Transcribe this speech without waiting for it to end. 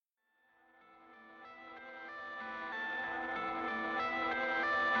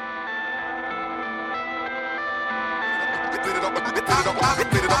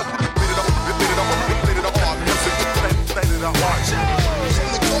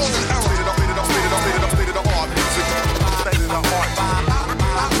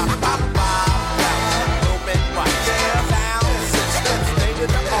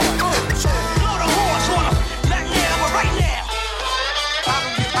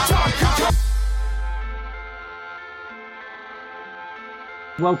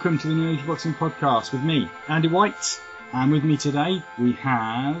Welcome to the New Age Boxing Podcast with me, Andy White, and with me today we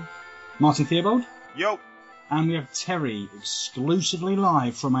have Martin Theobald. Yo. And we have Terry, exclusively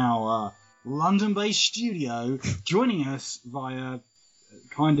live from our London-based studio, joining us via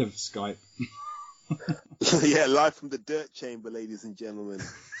kind of Skype. Yeah, live from the dirt chamber, ladies and gentlemen.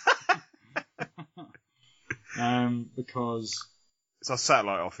 Because it's our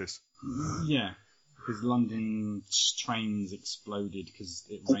satellite office. Yeah. Because London trains exploded because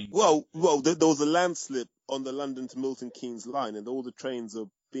it rained. Well, there was a landslip on the London to Milton Keynes line, and all the trains are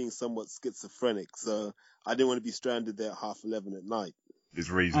being somewhat schizophrenic. So I didn't want to be stranded there at 11:30 at night.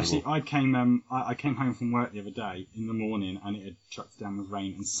 It's reasonable. Actually, I came home from work the other day in the morning, and it had chucked down with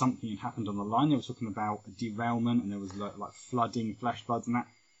rain, and something had happened on the line. They were talking about a derailment, and there was like flooding, flash floods, and that.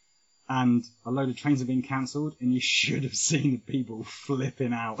 And a load of trains have been cancelled, and you should have seen the people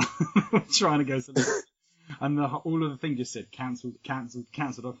flipping out trying to go to the... And all of the thing just said cancelled. I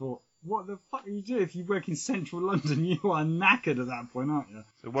thought, what the fuck are you doing? If you work in central London, you are knackered at that point, aren't you?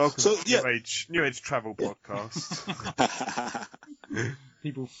 So welcome to New Age Travel Podcast.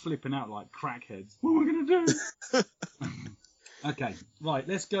 People flipping out like crackheads. What am I going to do? Okay, right,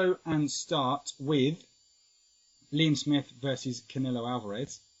 let's go and start with Liam Smith versus Canelo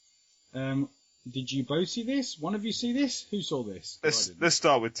Alvarez. Did you both see this? One of you see this? Who saw this? Let's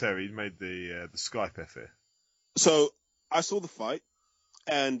start with Terry. He made the Skype effort. So I saw the fight,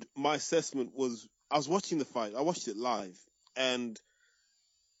 and my assessment was I was watching the fight. I watched it live, and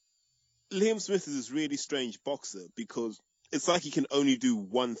Liam Smith is this really strange boxer because it's like he can only do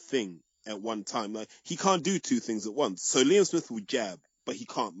one thing at one time. Like he can't do two things at once. So Liam Smith will jab, but he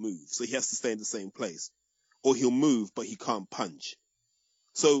can't move, so he has to stay in the same place, or he'll move, but he can't punch.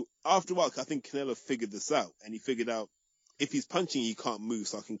 So after a while, I think Canelo figured this out, and he figured out if he's punching, he can't move,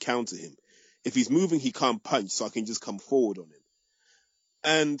 so I can counter him. If he's moving, he can't punch, so I can just come forward on him.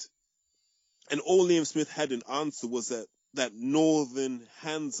 And all Liam Smith had in answer was that northern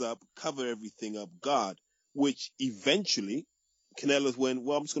hands up, cover everything up guard, which eventually Canelo went,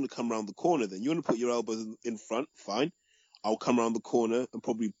 well, I'm just going to come around the corner then. You want to put your elbows in front? Fine. I'll come around the corner and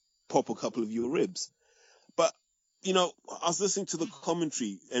probably pop a couple of your ribs. But you know, I was listening to the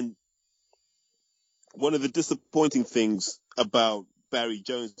commentary, and one of the disappointing things about Barry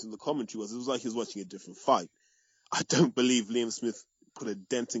Jones in the commentary was it was like he was watching a different fight. I don't believe Liam Smith put a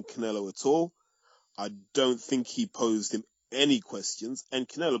dent in Canelo at all. I don't think he posed him any questions, and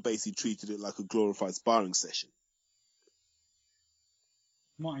Canelo basically treated it like a glorified sparring session.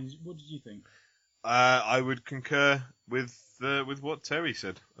 Martin, what did you think? I would concur with what Terry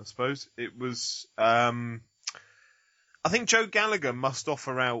said. I suppose it was. I think Joe Gallagher must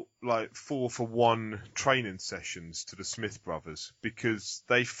offer out like 4-for-1 training sessions to the Smith brothers because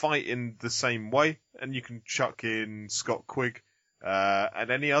they fight in the same way, and you can chuck in Scott Quigg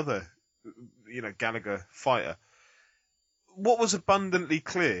and any other, Gallagher fighter. What was abundantly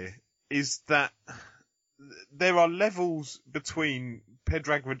clear is that there are levels between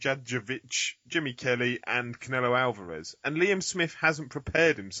Predrag Radjajevic, Jimmy Kelly, and Canelo Alvarez, and Liam Smith hasn't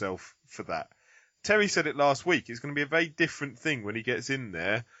prepared himself for that. Terry said it last week. It's going to be a very different thing when he gets in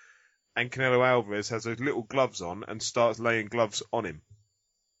there and Canelo Alvarez has those little gloves on and starts laying gloves on him.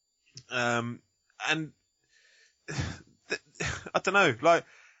 I don't know. Like,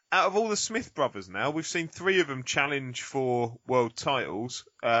 out of all the Smith brothers now, we've seen 3 of them challenge for world titles.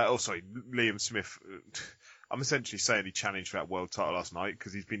 Liam Smith. I'm essentially saying he challenged for that world title last night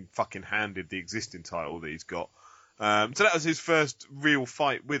because he's been fucking handed the existing title that he's got. So that was his first real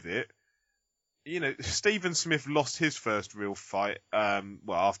fight with it. Stephen Smith lost his first real fight,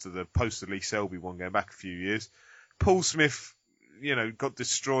 after the post-Lee Selby one going back a few years. Paul Smith, got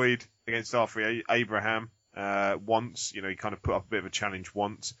destroyed against Arthur Abraham once. He kind of put up a bit of a challenge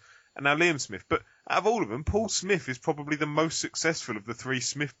once. And now Liam Smith. But out of all of them, Paul Smith is probably the most successful of the 3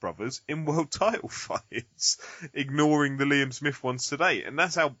 Smith brothers in world title fights, ignoring the Liam Smith ones today. And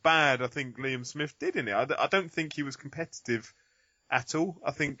that's how bad I think Liam Smith did in it. I don't think he was competitive at all. I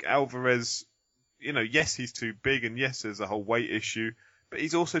think Alvarez... yes, he's too big, and yes, there's a whole weight issue, but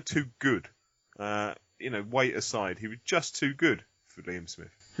he's also too good. Weight aside, he was just too good for Liam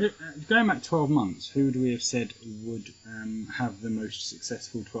Smith. Going back 12 months, who would we have said would have the most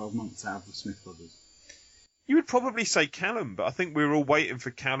successful 12 months out of the Smith brothers? You would probably say Callum, but I think we were all waiting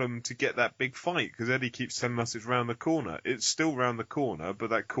for Callum to get that big fight because Eddie keeps telling us it's round the corner. It's still round the corner,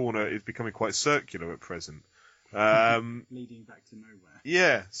 but that corner is becoming quite circular at present. Leading back to nowhere.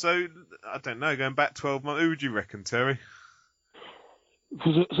 Yeah, so I don't know. Going back 12 months, who would you reckon, Terry?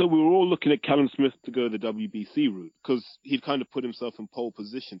 So we were all looking at Callum Smith to go the WBC route because he'd kind of put himself in pole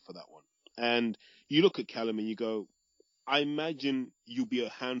position for that one. And you look at Callum and you go, I imagine you'll be a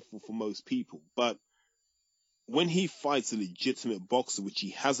handful for most people, but when he fights a legitimate boxer, which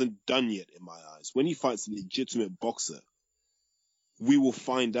he hasn't done yet in my eyes, when he fights a legitimate boxer, we will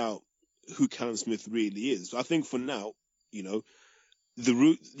find out who Callum Smith really is. I think for now, you know,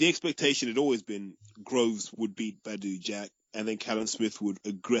 the expectation had always been Groves would beat Badou Jack and then Callum Smith would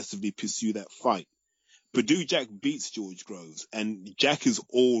aggressively pursue that fight. Badou Jack beats George Groves and Jack is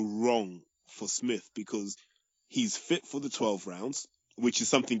all wrong for Smith because he's fit for the 12 rounds, which is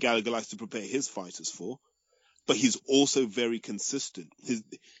something Gallagher likes to prepare his fighters for. But he's also very consistent.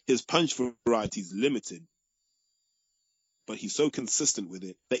 His punch variety is limited, but he's so consistent with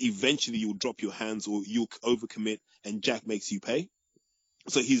it that eventually you'll drop your hands or you'll overcommit and Jack makes you pay.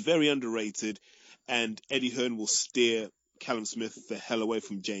 So he's very underrated, and Eddie Hearn will steer Callum Smith the hell away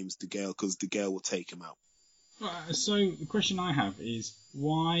from James DeGale because DeGale will take him out. So the question I have is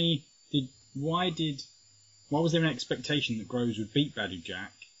why was there an expectation that Groves would beat Badou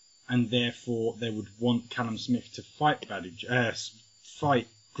Jack? And therefore, they would want Callum Smith to fight fight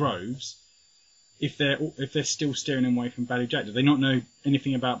Groves if they're still steering him away from Badou Jack. Do they not know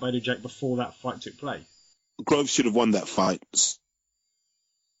anything about Badou Jack before that fight took place? Groves should have won that fight.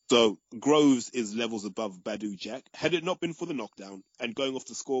 So Groves is levels above Badou Jack. Had it not been for the knockdown and going off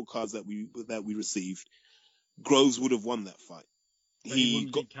the scorecards that we received, Groves would have won that fight. But he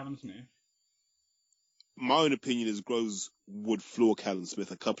wouldn't beat Callum Smith. My own opinion is Groves would floor Callum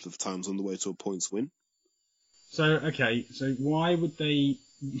Smith a couple of times on the way to a points win. So why would they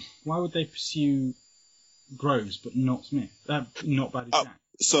pursue Groves but not Smith? Not Badou Jack.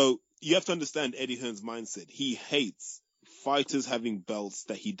 So you have to understand Eddie Hearn's mindset. He hates fighters having belts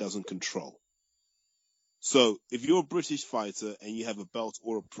that he doesn't control. So if you're a British fighter and you have a belt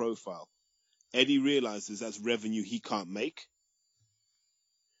or a profile, Eddie realizes that's revenue he can't make.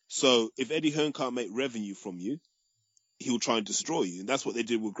 So if Eddie Hearn can't make revenue from you, he'll try and destroy you. And that's what they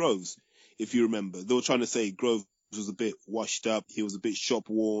did with Groves. If you remember, they were trying to say Groves was a bit washed up. He was a bit shop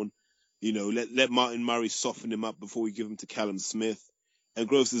worn. You know, let Martin Murray soften him up before we give him to Callum Smith. And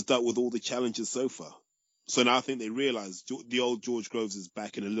Groves has dealt with all the challenges so far. So now I think they realize the old George Groves is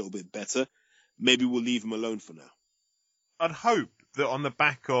back and a little bit better. Maybe we'll leave him alone for now. I'd hope that on the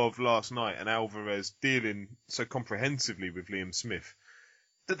back of last night and Alvarez dealing so comprehensively with Liam Smith,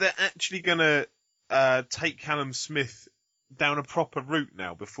 that they're actually going to take Callum Smith down a proper route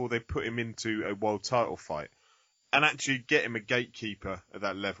now before they put him into a world title fight and actually get him a gatekeeper at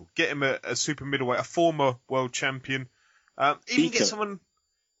that level. Get him a super middleweight, a former world champion. Even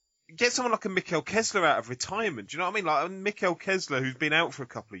get someone like a Mikkel Kessler out of retirement. Do you know what I mean? Like Mikkel Kessler, who's been out for a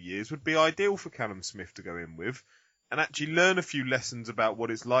couple of years, would be ideal for Callum Smith to go in with and actually learn a few lessons about what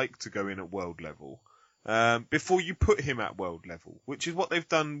it's like to go in at world level. Before you put him at world level, which is what they've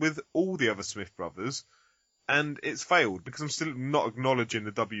done with all the other Smith brothers, and it's failed because I'm still not acknowledging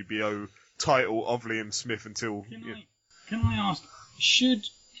the WBO title of Liam Smith until. Can I ask, should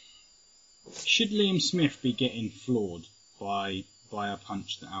Liam Smith be getting floored by a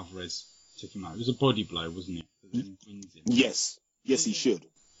punch that Alvarez took him out? It was a body blow, wasn't it? That then wins him. Yes, he should.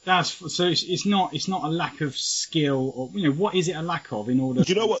 It's not a lack of skill, or what is it a lack of in order?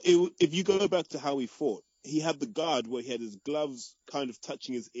 Do you know what? If you go back to how he fought, he had the guard where he had his gloves kind of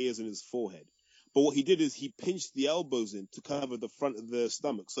touching his ears and his forehead. But what he did is he pinched the elbows in to cover the front of the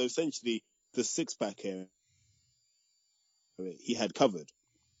stomach. So essentially, the six-pack area he had covered.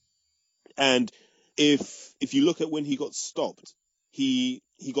 And if you look at when he got stopped, he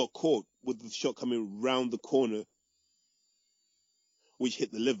got caught with the shot coming round the corner, which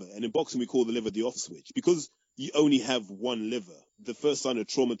hit the liver. And in boxing, we call the liver the off switch. Because you only have one liver, the first sign of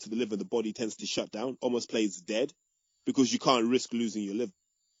trauma to the liver, the body tends to shut down, almost plays dead, because you can't risk losing your liver.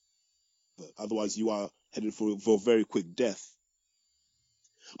 Otherwise, you are headed for a very quick death.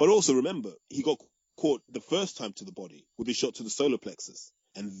 But also remember, he got caught the first time to the body with a shot to the solar plexus,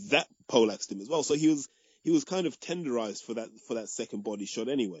 and that poleaxed him as well. So he was kind of tenderized for that second body shot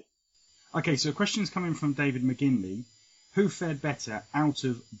anyway. Okay, so a question's coming from David McGinley. Who fared better out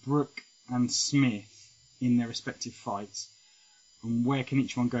of Brook and Smith in their respective fights, and where can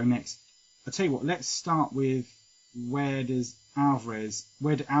each one go next? I'll tell you what, let's start with where do Alvarez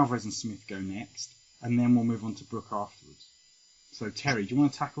and Smith go next, and then we'll move on to Brook afterwards. So Terry, do you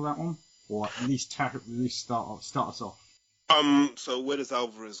want to tackle that one? or at least start us off? So where does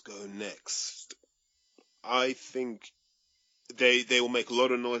Alvarez go next? I think they will make a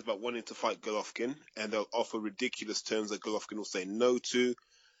lot of noise about wanting to fight Golovkin, and they'll offer ridiculous terms that Golovkin will say no to,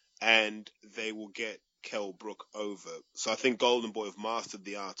 and they will get Kell Brook over. So I think Golden Boy have mastered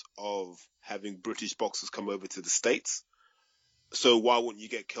the art of having British boxers come over to the States. So why wouldn't you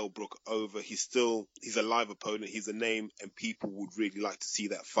get Kell Brook over? He's a live opponent. He's a name, and people would really like to see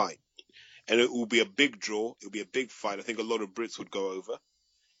that fight. And it will be a big draw. It will be a big fight. I think a lot of Brits would go over.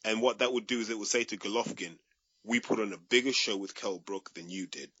 And what that would do is it would say to Golovkin, we put on a bigger show with Kell Brook than you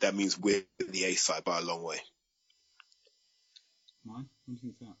did. That means we're the A side by a long way. Mine? What do you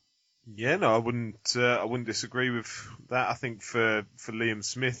think of that? Yeah, no, I wouldn't disagree with that. I think for Liam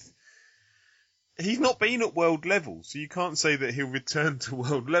Smith, he's not been at world level, so you can't say that he'll return to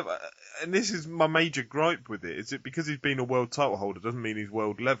world level. And this is my major gripe with it. Is it because he's been a world title holder doesn't mean he's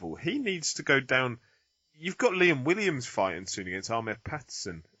world level. He needs to go down. You've got Liam Williams fighting soon against Ahmed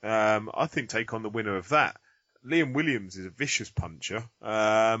Patterson. I think take on the winner of that. Liam Williams is a vicious puncher.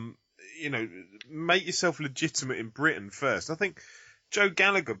 Make yourself legitimate in Britain first. I think Joe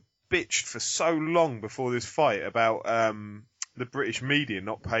Gallagher bitched for so long before this fight about the British media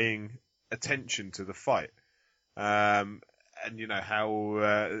not paying attention to the fight. And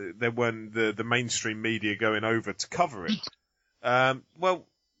how there weren't the mainstream media going over to cover it.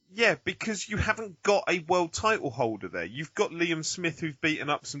 Yeah, because you haven't got a world title holder there. You've got Liam Smith who's beaten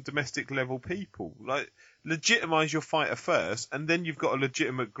up some domestic level people. Like, legitimise your fighter first, and then you've got a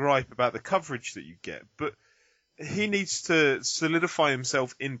legitimate gripe about the coverage that you get. But he needs to solidify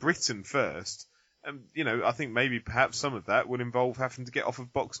himself in Britain first. And, I think maybe perhaps some of that will involve having to get off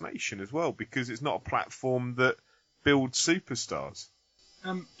of Box Nation as well, because it's not a platform that builds superstars.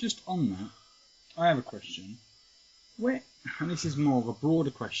 Just on that, I have a question. And this is more of a broader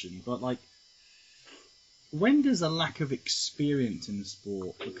question, but when does a lack of experience in the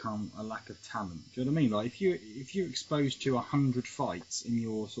sport become a lack of talent? Do you know what I mean? Like, if you're exposed to 100 fights and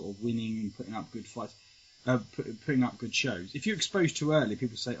you're sort of winning and putting up good fights, putting up good shows. If you're exposed too early,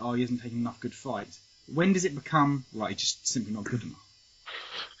 people say, "Oh, he hasn't taken enough good fights." When does it become right? He's just simply not good enough.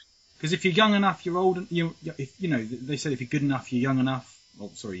 Because if you're young enough, you're old. They said if you're good enough, you're young enough.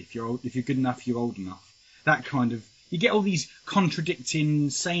 Oh, sorry, if you're good enough, you're old enough. That kind of. You get all these contradicting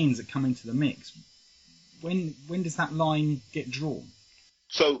sayings that come into the mix. When does that line get drawn?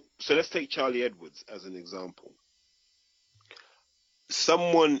 So let's take Charlie Edwards as an example.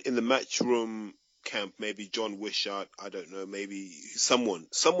 Someone in the Matchroom camp, maybe John Wishart, I don't know, maybe someone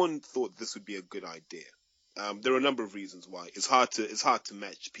thought this would be a good idea. There are a number of reasons why. It's hard to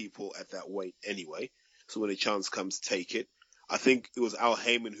match people at that weight anyway. So when a chance comes, take it. I think it was Al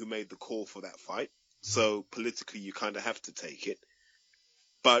Heyman who made the call for that fight. So politically, you kind of have to take it.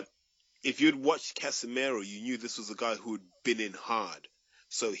 But if you'd watched Casimero, you knew this was a guy who had been in hard.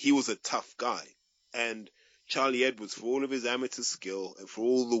 So he was a tough guy. And Charlie Edwards, for all of his amateur skill and for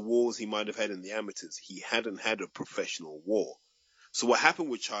all the wars he might have had in the amateurs, he hadn't had a professional war. So what happened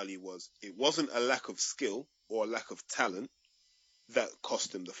with Charlie was it wasn't a lack of skill or a lack of talent that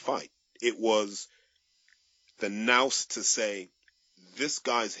cost him the fight. It was the nous to say, this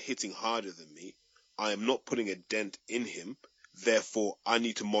guy's hitting harder than me. I am not putting a dent in him. Therefore, I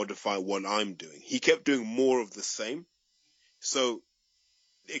need to modify what I'm doing. He kept doing more of the same. So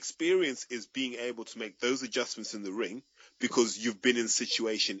experience is being able to make those adjustments in the ring because you've been in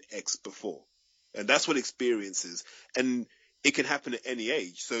situation X before. And that's what experience is. And it can happen at any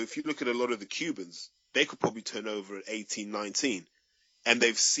age. So if you look at a lot of the Cubans, they could probably turn over at 18, 19. And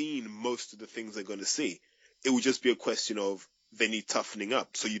they've seen most of the things they're going to see. It would just be a question of they need toughening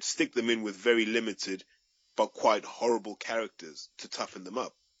up. So you'd stick them in with very limited but quite horrible characters to toughen them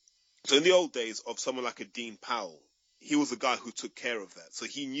up. So in the old days of someone like a Dean Powell, he was the guy who took care of that. So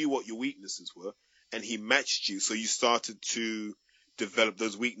he knew what your weaknesses were and he matched you. So you started to develop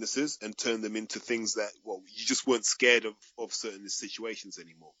those weaknesses and turn them into things that, well, you just weren't scared of certain situations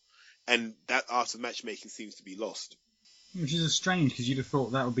anymore. And that art of matchmaking seems to be lost. Which is strange because you'd have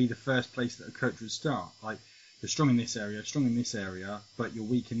thought that would be the first place that a coach would start. Like, you're strong in this area, but you're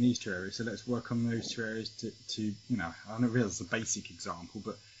weak in these two areas. So let's work on those two areas to I don't realize it's a basic example,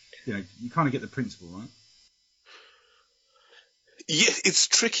 but you kind of get the principle, right? Yeah, it's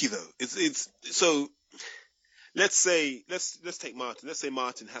tricky though. It's so. Let's take Martin. Let's say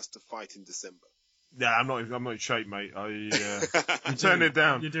Martin has to fight in December. Yeah, I'm not in shape, mate. I'm turning it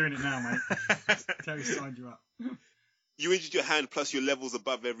down. You're doing it now, mate. Terry signed you up. You injured your hand, plus your levels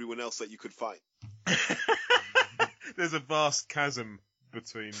above everyone else that you could fight. There's a vast chasm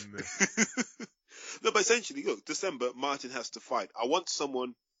between the... No, but essentially, look, December, Martin has to fight. I want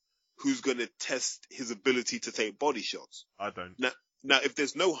someone who's going to test his ability to take body shots. I don't. Now, if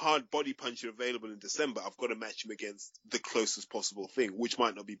there's no hard body puncher available in December, I've got to match him against the closest possible thing, which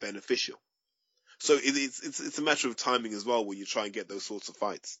might not be beneficial. So it's a matter of timing as well when you try and get those sorts of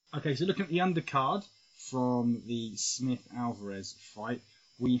fights. Okay, so looking at the undercard from the Smith-Alvarez fight,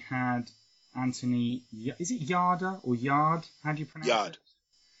 we had Anthony... Is it Yarda or Yard? How do you pronounce Yard. it?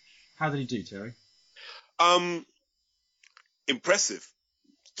 How did he do, Terry? Impressive.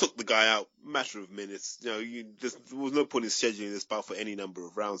 Took the guy out, matter of minutes. There was no point in scheduling this bout for any number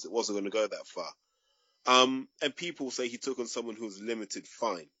of rounds. It wasn't going to go that far. And people say he took on someone who was limited,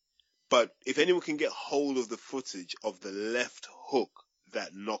 fine. But if anyone can get hold of the footage of the left hook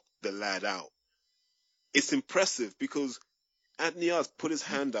that knocked the lad out, it's impressive because Anthony Yarde put his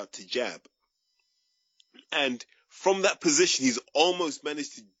hand out to jab. And from that position, he's almost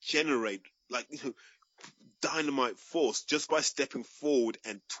managed to generate, dynamite force just by stepping forward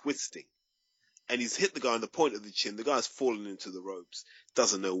and twisting. And he's hit the guy on the point of the chin. The guy's fallen into the ropes,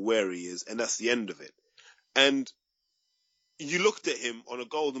 doesn't know where he is, and that's the end of it. And you looked at him on a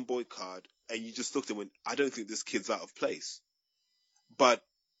Golden Boy card, and you just looked at him and went, I don't think this kid's out of place.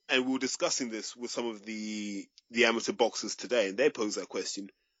 And we were discussing this with some of the amateur boxers today, and they posed that question,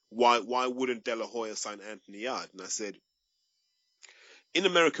 why wouldn't De La Hoya sign Anthony Yarde? And I said, in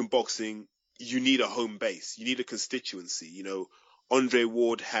American boxing, you need a home base. You need a constituency. Andre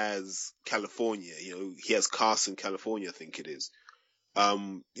Ward has California. He has Carson, California, I think it is.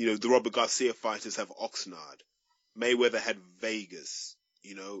 The Robert Garcia fighters have Oxnard. Mayweather had Vegas.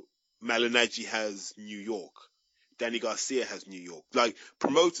 Malignaggi has New York. Danny Garcia has New York.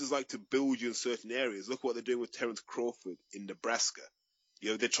 Promoters like to build you in certain areas. Look what they're doing with Terence Crawford in Nebraska.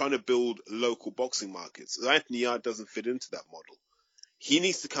 They're trying to build local boxing markets. Anthony Yarde doesn't fit into that model. He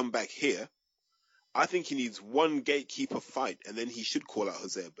needs to come back here. I think he needs one gatekeeper fight, and then he should call out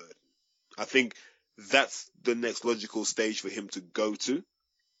Hosea Burton. I think that's the next logical stage for him to go to.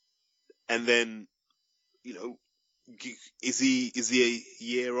 And then, is he a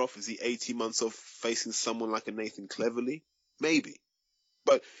year off? Is he 18 months off facing someone like a Nathan Cleverly? Maybe.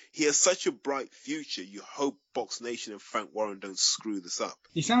 But he has such a bright future. You hope Box Nation and Frank Warren don't screw this up.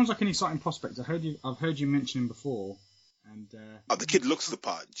 He sounds like an exciting prospect. I've heard you mention him before. And the kid looks the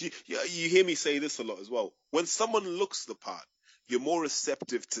part. You hear me say this a lot as well. When someone looks the part, you're more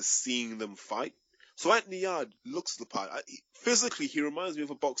receptive to seeing them fight. So Anthony Yarde looks the part. Physically, he reminds me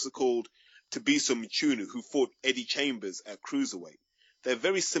of a boxer called Tabiso Michunu, who fought Eddie Chambers at cruiserweight. They're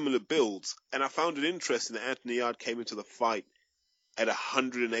very similar builds, and I found it interesting that Anthony Yarde came into the fight at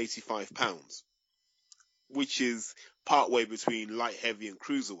 185 pounds, which is partway between light heavy and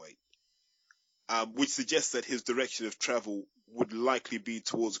cruiserweight. Which suggests that his direction of travel would likely be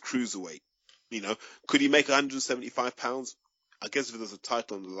towards cruiserweight. Could he make 175 pounds? I guess if there's a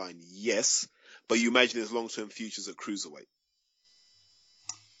title on the line, yes. But you imagine his long-term futures at cruiserweight.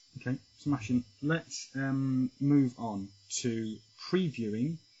 Okay, smashing. Let's move on to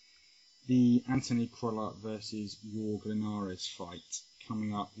previewing the Anthony Crolla versus Jorge Linares fight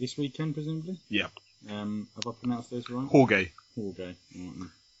coming up this weekend, presumably? Yeah. Have I pronounced those right? Jorge.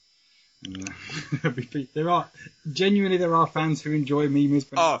 There are fans who enjoy me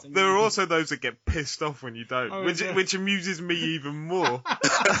mispronouncing. There are also those that get pissed off when you don't, which amuses me even more.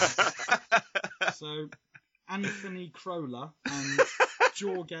 So, Anthony Crolla and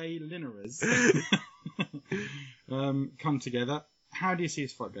Jorge Linares come together. How do you see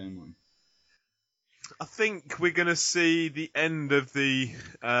this fight going on? I think we're going to see the end of the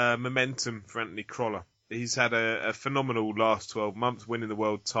momentum for Anthony Crolla. He's had a phenomenal last 12 months, winning the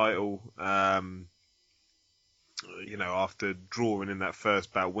world title, after drawing in that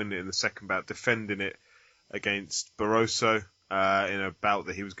first bout, winning it in the second bout, defending it against Barroso in a bout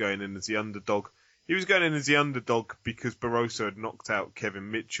that he was going in as the underdog. He was going in as the underdog because Barroso had knocked out Kevin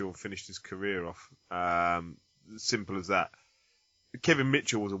Mitchell and finished his career off. Simple as that. Kevin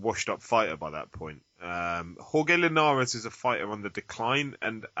Mitchell was a washed-up fighter by that point. Jorge Linares is a fighter on the decline,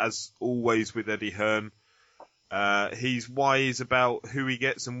 and as always with Eddie Hearn, he's wise about who he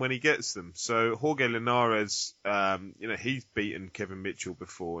gets and when he gets them. So Jorge Linares, he's beaten Kevin Mitchell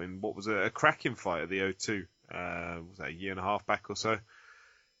before in what was a cracking fight at the O2. Was that a year and a half back or so?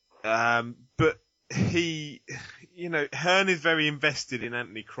 But Hearn is very invested in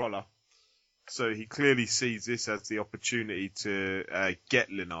Anthony Crolla. So he clearly sees this as the opportunity to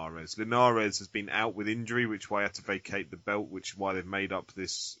get Linares. Linares has been out with injury, which is why he had to vacate the belt, which is why they've made up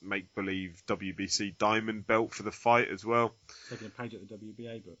this make-believe WBC diamond belt for the fight as well. Taking a page at the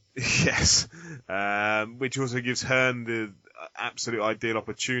WBA book. Yes. Which also gives Hearn the absolute ideal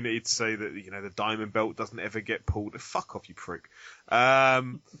opportunity to say that, the diamond belt doesn't ever get pulled. Fuck off, you prick.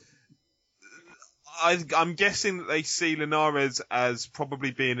 I'm guessing that they see Linares as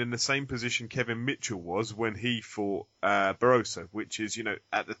probably being in the same position Kevin Mitchell was when he fought Barroso, which is,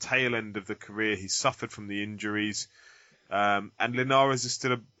 at the tail end of the career. He's suffered from the injuries. And Linares is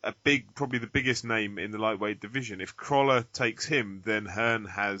still a big, probably the biggest name in the lightweight division. If Crolla takes him, then Hearn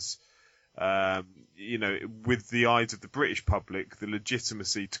has, with the eyes of the British public, the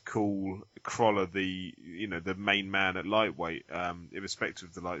legitimacy to call Crolla the main man at lightweight, irrespective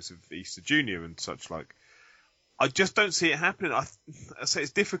of the likes of Easter Junior and such like. I just don't see it happening. I say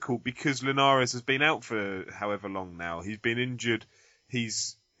it's difficult because Linares has been out for however long now. He's been injured.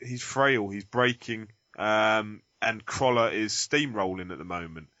 He's frail. He's breaking. And Crolla is steamrolling at the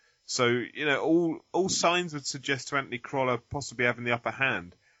moment. So, all signs would suggest to Anthony Crolla possibly having the upper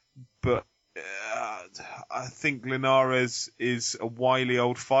hand. But I think Linares is a wily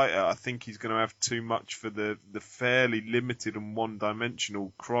old fighter. I think he's going to have too much for the fairly limited and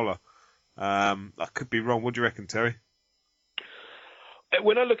one-dimensional Crolla. I could be wrong. What do you reckon, Terry?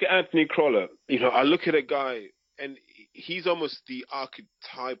 When I look at Anthony Crolla, I look at a guy, and he's almost the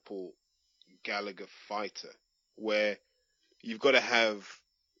archetypal Gallagher fighter, where you've got to have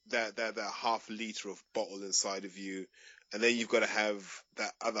that half liter of bottle inside of you, and then you've got to have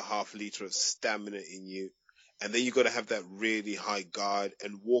that other half liter of stamina in you, and then you've got to have that really high guard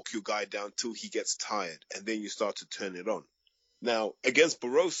and walk your guy down till he gets tired, and then you start to turn it on. Now, against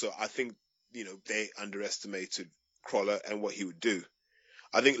Barroso, I think, they underestimated Crolla and what he would do.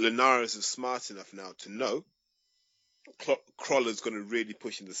 I think Linares is smart enough now to know Crolla's going to really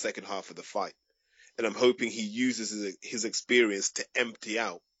push in the second half of the fight. And I'm hoping he uses his experience to empty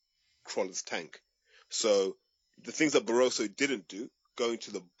out Crolla's tank. So the things that Barroso didn't do, going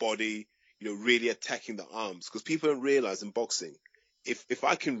to the body, really attacking the arms, because people don't realize in boxing, if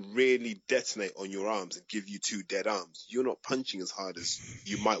I can really detonate on your arms and give you two dead arms, you're not punching as hard as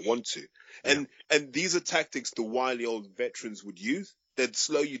you might want to. And these are tactics the wily old veterans would use. They'd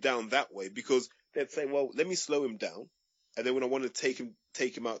slow you down that way because they'd say, well, let me slow him down. And then when I want to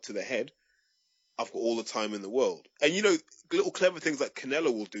take him out to the head, I've got all the time in the world. And, little clever things like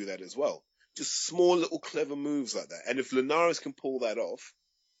Canelo will do that as well. Just small little clever moves like that. And if Linares can pull that off,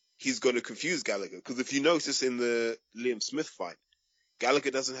 he's going to confuse Gallagher. Because if you notice in the Liam Smith fight,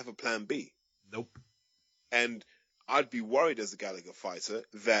 Gallagher doesn't have a plan B. Nope. And I'd be worried as a Gallagher fighter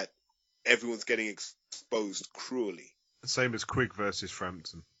that everyone's getting exposed cruelly. Same as Quigg versus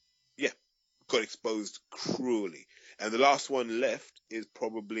Frampton. Yeah, got exposed cruelly. And the last one left is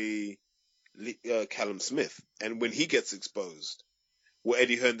probably Callum Smith. And when he gets exposed, will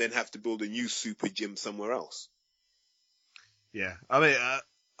Eddie Hearn then have to build a new super gym somewhere else? Yeah. I mean,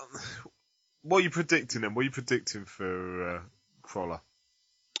 what are you predicting then? What are you predicting for Crolla?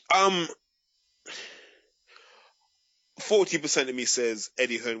 40% of me says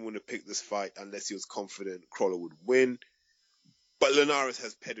Eddie Hearn wouldn't have picked this fight unless he was confident Crolla would win. But Linares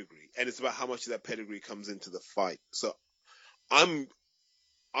has pedigree, and it's about how much of that pedigree comes into the fight. So I'm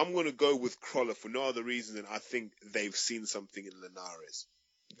going to go with Crolla for no other reason than I think they've seen something in Linares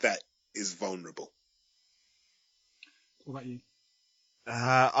that is vulnerable. What about you?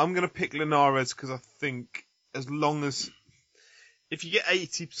 I'm going to pick Linares because I think if you get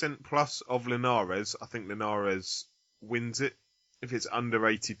 80% plus of Linares, I think Linares wins it. If it's under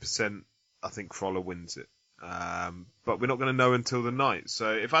 80%, I think Crolla wins it. But we're not going to know until the night.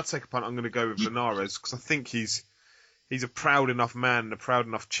 So if I take a punt, I'm going to go with Linares because I think he's a proud enough man and a proud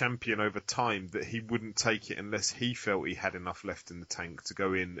enough champion over time that he wouldn't take it unless he felt he had enough left in the tank to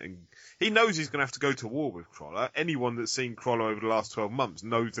go in. And he knows he's going to have to go to war with Crolla. Anyone that's seen Crolla over the last 12 months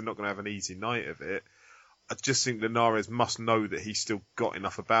knows they're not going to have an easy night of it. I just think Linares must know that he's still got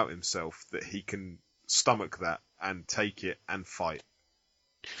enough about himself that he can stomach that and take it and fight.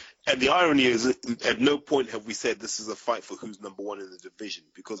 And the irony is, at no point have we said this is a fight for who's number one in the division,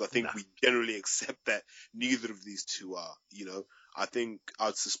 because I think we generally accept that neither of these two are. I think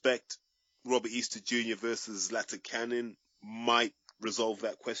I'd suspect Robert Easter Jr. versus Zlatan Cannon might resolve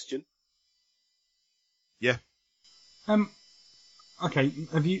that question. Yeah. Okay.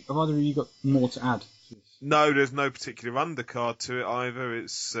 Have either of you got more to add? No, there's no particular undercard to it either.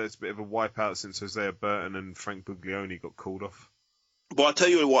 It's a bit of a wipeout since Isaiah Burton and Frank Buglioni got called off. But I'll tell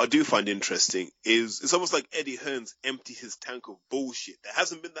you what I do find interesting is it's almost like Eddie Hearn's emptied his tank of bullshit. There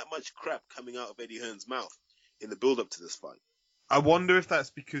hasn't been that much crap coming out of Eddie Hearn's mouth in the build-up to this fight. I wonder if that's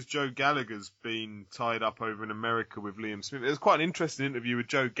because Joe Gallagher's been tied up over in America with Liam Smith. It was quite an interesting interview with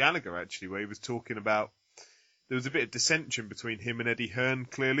Joe Gallagher, actually, where he was talking about... There was a bit of dissension between him and Eddie Hearn,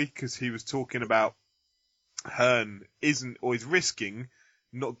 clearly, because he was talking about Hearn is risking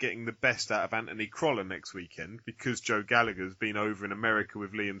not getting the best out of Anthony Crolla next weekend because Joe Gallagher's been over in America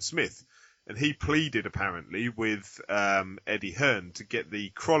with Liam Smith. and he pleaded apparently with Eddie Hearn to get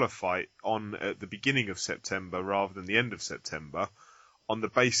the Crawler fight on at the beginning of September rather than the end of September, on the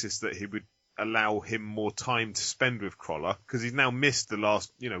basis that he would allow him more time to spend with Crawler, because he's now missed the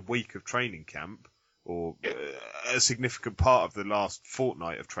last week of training camp, or a significant part of the last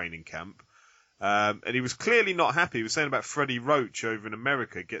fortnight of training camp. And he was clearly not happy. He was saying about Freddie Roach over in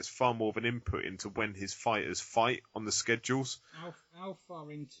America gets far more of an input into when his fighters fight on the schedules. How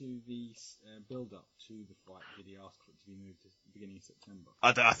far into the build-up to the fight did he ask for it to be moved to the beginning of September?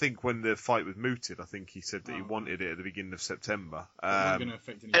 I think when the fight was mooted, I think he said that he wanted it at the beginning of September. Not going to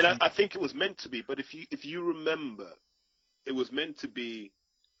affect and I think it was meant to be, but if you remember, it was meant to be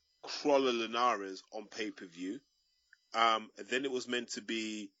Crawler Linares on pay-per-view. And then it was meant to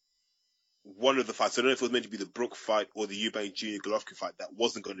be one of the fights. I don't know if it was meant to be the Brook fight or the Eubank Jr. Golovkin fight that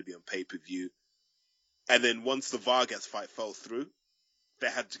wasn't going to be on pay-per-view. And then once the Vargas fight fell through, they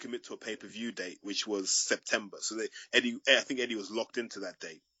had to commit to a pay-per-view date, which was September. So I think Eddie was locked into that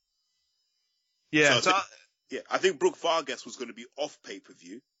date. Yeah. I think Brook Vargas was going to be off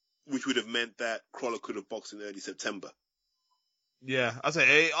pay-per-view, which would have meant that Crawler could have boxed in early September. Yeah, I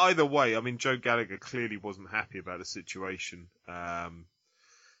say either way. I mean, Joe Gallagher clearly wasn't happy about the situation.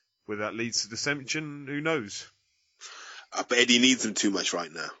 Whether that leads to dissension, who knows? But Eddie needs him too much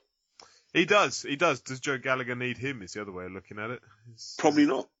right now. He does. Does Joe Gallagher need him? Is the other way of looking at it. Probably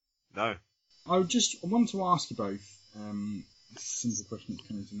not. No. I want to ask you both a simple question that's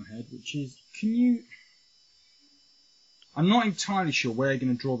coming to my head, which is, I'm not entirely sure where you're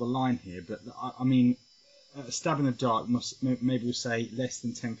going to draw the line here, but I mean, a stab in the dark, maybe we'll say less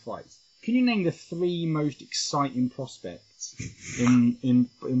than 10 fights. Can you name the 3 most exciting prospects in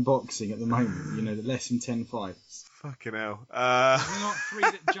boxing at the moment? The less than 10 fights. Fucking hell. Are there not 3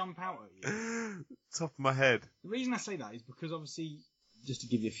 that jump out at you? Top of my head. The reason I say that is because obviously, just to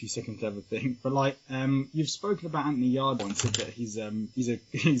give you a few seconds to have a think, but you've spoken about Anthony Yarde and said that he's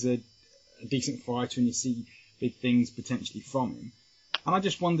a decent fighter and you see big things potentially from him. And I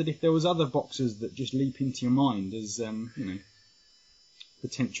just wondered if there was other boxers that just leap into your mind as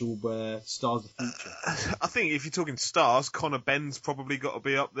potential stars of the future. I think if you're talking stars, Conor Benn's probably got to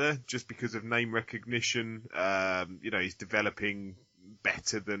be up there just because of name recognition. He's developing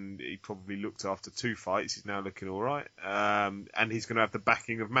better than he probably looked after 2 fights. He's now looking all right. And he's going to have the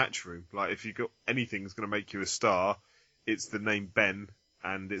backing of Matchroom. Like, if you've got anything that's going to make you a star, it's the name Ben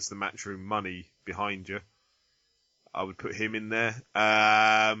and it's the Matchroom money behind you. I would put him in there.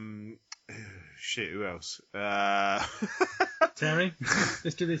 Shit, who else? Terry,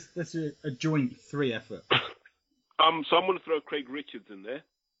 let's do this. Let's do a joint 3 effort. So I'm going to throw Craig Richards in there.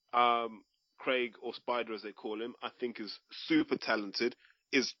 Craig, or Spider as they call him, I think is super talented,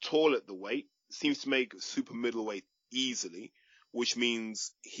 is tall at the weight, seems to make super middleweight easily, which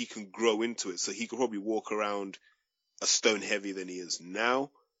means he can grow into it. So he could probably walk around a stone heavier than he is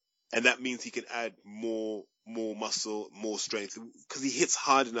now. And that means he can add more muscle, more strength, because he hits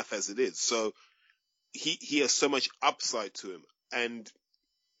hard enough as it is. So he has so much upside to him, and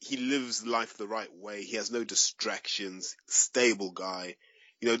he lives life the right way. He has no distractions, stable guy.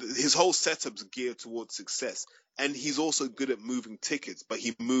 His whole setup's geared towards success, and he's also good at moving tickets, but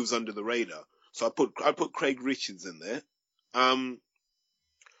he moves under the radar. So I put Craig Richards in there. I'm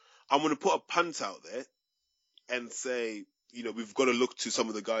going to put a punt out there and say, we've got to look to some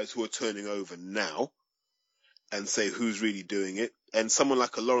of the guys who are turning over now and say who's really doing it. And someone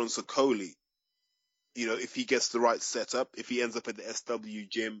like a Lawrence Okoli, if he gets the right setup, if he ends up at the SW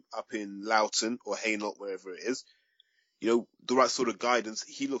gym up in Loughton or Hainault, wherever it is, the right sort of guidance,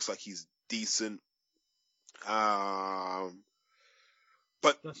 he looks like he's decent. But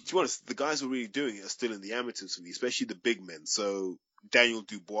to be honest, the guys who are really doing it are still in the amateurs for me, especially the big men. So Daniel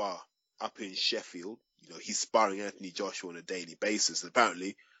Dubois up in Sheffield, he's sparring Anthony Joshua on a daily basis. And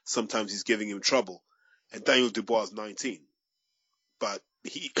apparently, sometimes he's giving him trouble. And Daniel Dubois is 19. But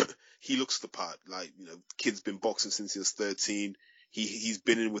he looks the part. Like, kid's been boxing since he was 13. He's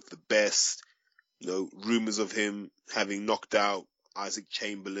been in with the best. Rumors of him having knocked out Isaac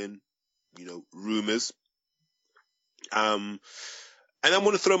Chamberlain, rumors. And I'm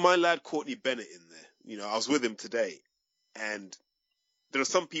going to throw my lad Courtney Bennett in there. I was with him today, and there are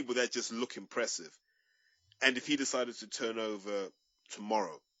some people that just look impressive. And if he decided to turn over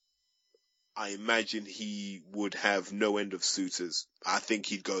tomorrow, I imagine he would have no end of suitors. I think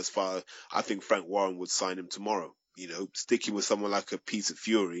he'd go as far. I think Frank Warren would sign him tomorrow. Sticking with someone like a Peter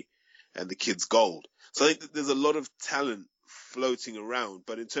Fury, and the kid's gold. So I think there's a lot of talent floating around.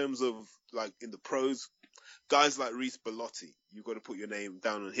 But in terms of, like, in the pros, guys like Reece Bellotti, you've got to put your name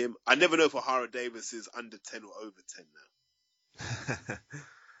down on him. I never know if O'Hara Davis is under 10 or over 10 now.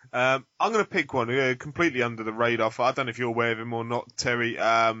 I'm going to pick one completely under the radar. I don't know if you're aware of him or not, Terry.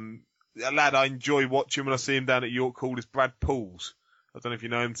 A lad I enjoy watching when I see him down at York Hall is Brad Pauls. I don't know if you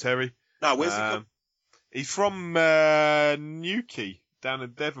know him, Terry. No, where's he from? He's from Newquay, down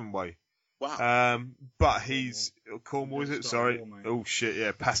in Devon way. Wow. But he's Cornwall, is it? Sorry. Oh shit,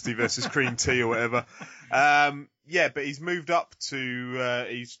 yeah, pasty versus cream tea or whatever. Yeah, but he's moved up to.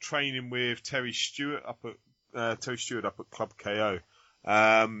 He's training with Terry Stewart up at Club KO.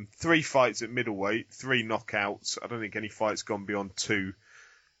 3 fights at middleweight, 3 knockouts. I don't think any fight's gone beyond 2.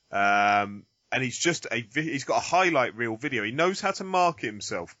 And he's he's got a highlight reel video. He knows how to market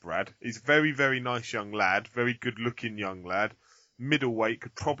himself, Brad. He's a very, very nice young lad, very good looking young lad. Middleweight,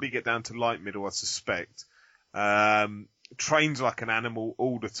 could probably get down to light middle, I suspect. Trains like an animal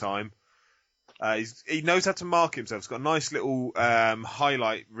all the time. He knows how to market himself. He's got a nice little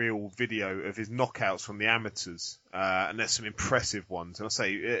highlight reel video of his knockouts from the amateurs, and there's some impressive ones. And I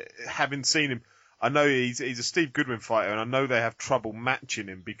say, having seen him, I know he's a Steve Goodwin fighter, and I know they have trouble matching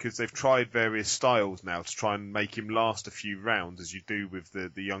him because they've tried various styles now to try and make him last a few rounds, as you do with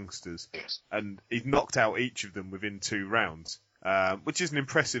the youngsters. And he's knocked out each of them within 2 rounds. Which is an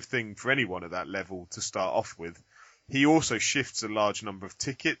impressive thing for anyone at that level to start off with. He also shifts a large number of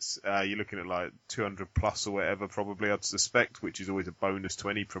tickets. You're looking at like 200 plus or whatever, probably, I'd suspect, which is always a bonus to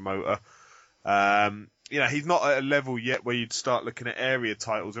any promoter. He's not at a level yet where you'd start looking at area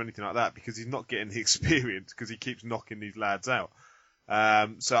titles or anything like that because he's not getting the experience because he keeps knocking these lads out.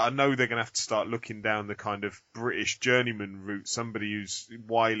 So I know they're going to have to start looking down the kind of British journeyman route, somebody who's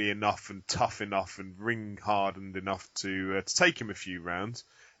wily enough and tough enough and ring hardened enough to take him a few rounds.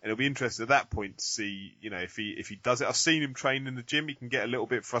 And it'll be interesting at that point to see, if he does it. I've seen him train in the gym. He can get a little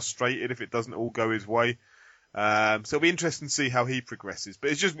bit frustrated if it doesn't all go his way. So it'll be interesting to see how he progresses.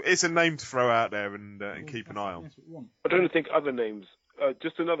 But it's a name to throw out there and keep an eye on. I don't think other names,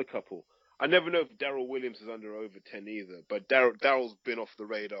 just another couple. I never know if Daryl Williams is under over 10 either, but Daryl's been off the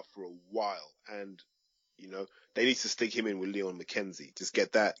radar for a while, and they need to stick him in with Leon McKenzie. Just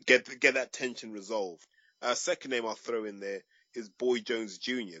get that tension resolved. Second name I'll throw in there is Boy Jones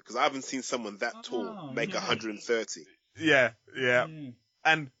Jr. because I haven't seen someone that tall make 130. Yeah.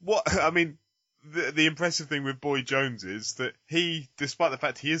 And the impressive thing with Boy Jones is that he, despite the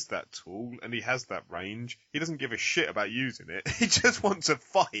fact he is that tall and he has that range, he doesn't give a shit about using it. He just wants to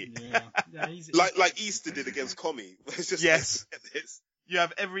fight. Yeah, like Easter did against Comey. It's just yes. You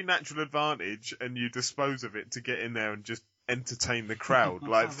have every natural advantage and you dispose of it to get in there and just entertain the crowd.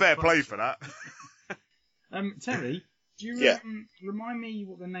 Like, fair play for that. Terry, do you remind me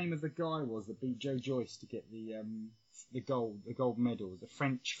what the name of the guy was that beat Joe Joyce to get the gold medal, the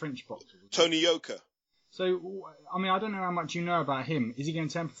French boxer? Tony Yoka. So, I don't know how much you know about him. Is he going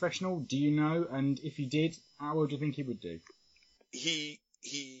to turn professional? Do you know? And if he did, how well do you think he would do?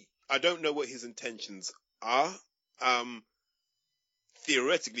 I don't know what his intentions are.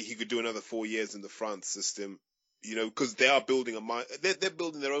 Theoretically, he could do another 4 years in the France system, because they are building they're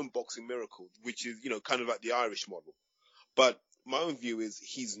building their own boxing miracle, which is, kind of like the Irish model. But my own view is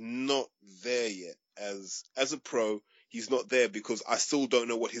he's not there yet as a pro. He's not there because I still don't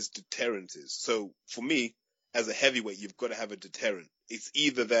know what his deterrent is. So for me, as a heavyweight, you've got to have a deterrent. It's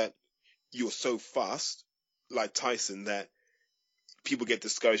either that you're so fast, like Tyson, that people get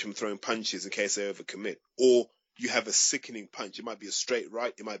discouraged from throwing punches in case they overcommit, or you have a sickening punch. It might be a straight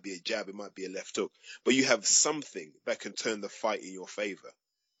right, it might be a jab, it might be a left hook, but you have something that can turn the fight in your favor.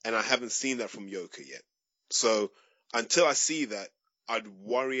 And I haven't seen that from Yoka yet. So until I see that, I'd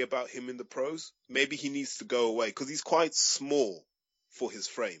worry about him in the pros. Maybe he needs to go away because he's quite small for his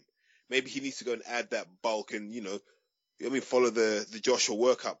frame. Maybe he needs to go and add that bulk and, follow the Joshua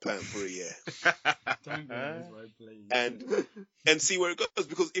workout plan for a year. Don't go this way, please. And see where it goes.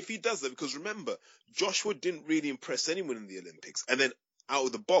 Because if he does that, because remember, Joshua didn't really impress anyone in the Olympics. And then out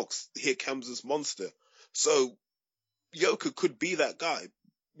of the box, here comes this monster. So Yoka could be that guy.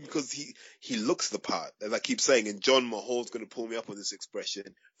 Because he looks the part, as I keep saying, and John Mahall's going to pull me up on this expression,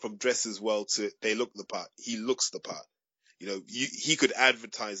 from dress as well to they look the part. He looks the part. He could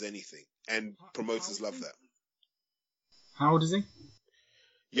advertise anything, and promoters love that. How old is he?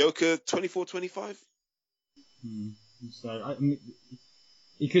 Yoka, 24, 25. So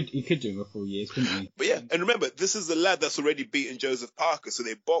he could do him for 4 years, couldn't he? But yeah, and remember, this is the lad that's already beaten Joseph Parker, so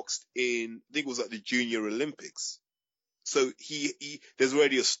they boxed in, I think it was like the Junior Olympics. So there's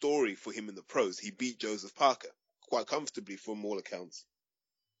already a story for him in the pros. He beat Joseph Parker quite comfortably from all accounts.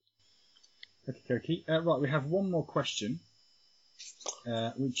 Okay. Right, we have one more question,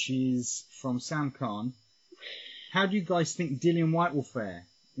 which is from Sam Khan. How do you guys think Dillian White will fare?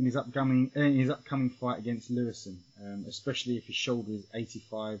 in his upcoming fight against Lewison, especially if his shoulder is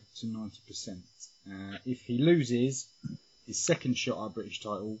 85 to 90%. If he loses his second shot at British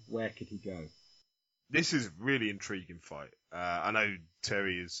title, where could he go? This is a really intriguing fight. I know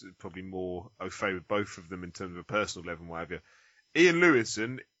Terry is probably more au fait with both of them in terms of a personal level and what have you. Ian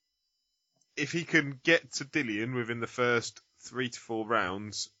Lewison, if he can get to Dillian within the first 3 to 4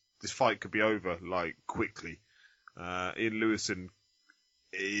 rounds, this fight could be over, like, quickly. Ian Lewison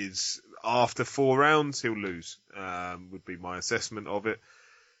is, after 4 rounds, he'll lose, would be my assessment of it.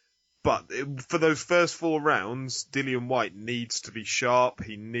 But for those first 4 rounds, Dillian Whyte needs to be sharp.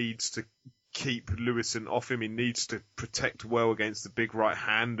 He needs to keep Lewison off him. He needs to protect well against the big right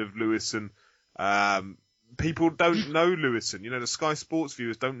hand of Lewison. People don't know Lewison. The Sky Sports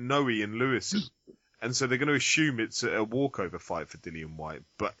viewers don't know Ian Lewison. And so they're going to assume it's a walkover fight for Dillian Whyte.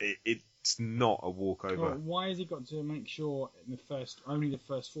 But it's not a walkover. Well, why has he got to make sure in only the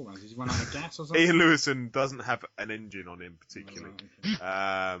first 4 rounds? Has he run out of gas or something? Ian Lewison doesn't have an engine on him particularly.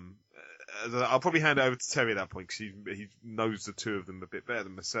 Oh, okay. I'll probably hand it over to Terry at that point because he knows the two of them a bit better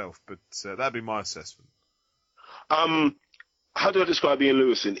than myself. But that'd be my assessment. How do I describe Ian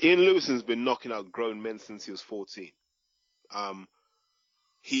Lewison? Ian Lewison's been knocking out grown men since he was 14.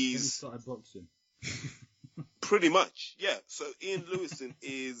 He started boxing. Pretty much, yeah. So Ian Lewison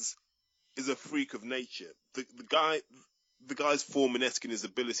is a freak of nature. The guy's Foreman-esque in his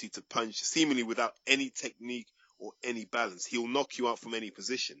ability to punch, seemingly without any technique or any balance. He'll knock you out from any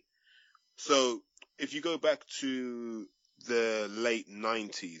position. So if you go back to the late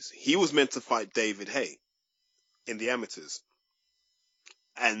 90s, he was meant to fight David Haye in the amateurs.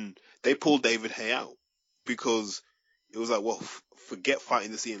 And they pulled David Haye out because it was like, well, forget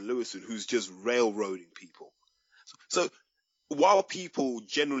fighting this Ian Lewison, who's just railroading people. So while people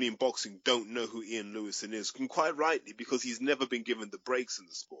generally in boxing don't know who Ian Lewison is, and quite rightly, because he's never been given the breaks in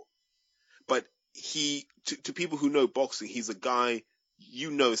the sport. But to people who know boxing, he's a guy,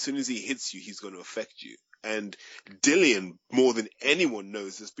 as soon as he hits you, he's going to affect you. And Dillian, more than anyone,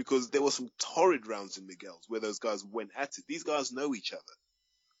 knows this because there were some torrid rounds in Miguel's where those guys went at it. These guys know each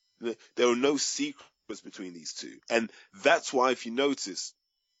other. There are no secrets between these two. And that's why, if you notice,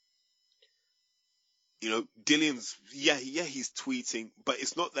 Dillian's, he's tweeting, but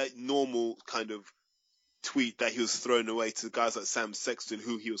it's not that normal kind of tweet that he was throwing away to guys like Sam Sexton,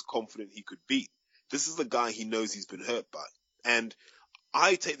 who he was confident he could beat. This is the guy he knows he's been hurt by. And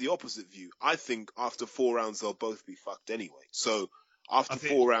I take the opposite view. I think after 4 rounds, they'll both be fucked anyway. So after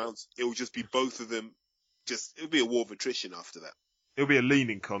 4 rounds, it will just be both of them. It'll be a war of attrition after that. It'll be a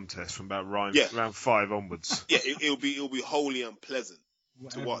leaning contest from about round 5 onwards. Yeah, it'll be wholly unpleasant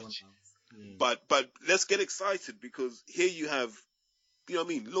to watch. Yeah. But let's get excited because here you have,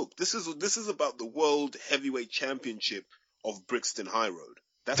 look, this is about the World Heavyweight Championship of Brixton High Road.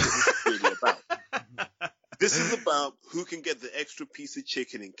 That's what this is really about. This is about who can get the extra piece of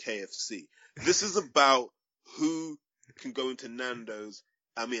chicken in KFC. This is about who can go into Nando's,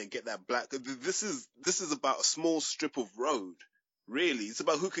 and get that black. This is about a small strip of road. Really, it's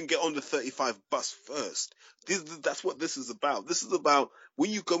about who can get on the 35 bus first. That's what this is about. This is about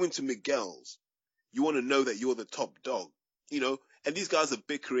when you go into Miguel's, you want to know that you're the top dog, and these guys are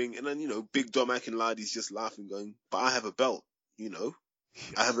bickering, and then, Big Dom Akinladi's just laughing, going, but I have a belt,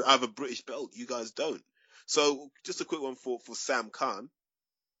 I have a British belt, you guys don't. So just a quick one for Sam Khan,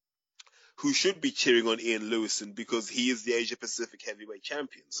 who should be cheering on Ian Lewison because he is the Asia Pacific heavyweight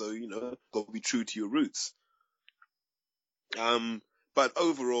champion. So, got to be true to your roots. But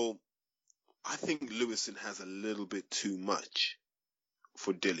overall, I think Lewison has a little bit too much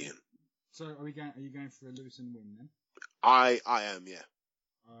for Dillian. So are you going for a Lewison win then? I am, yeah.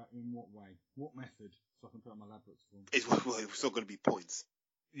 In what way? What method? So I can put on my lab books for him. It's not going to be points.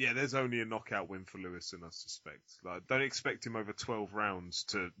 Yeah, there's only a knockout win for Lewison, I suspect. Don't expect him over 12 rounds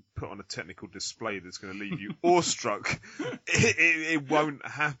to put on a technical display that's going to leave you awestruck. It won't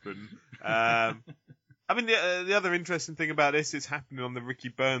happen. The other interesting thing about this is happening on the Ricky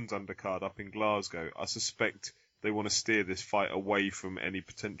Burns undercard up in Glasgow. I suspect they want to steer this fight away from any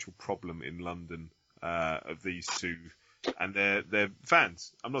potential problem in London of these two and their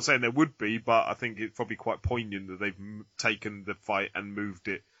fans. I'm not saying there would be, but I think it's probably quite poignant that they've taken the fight and moved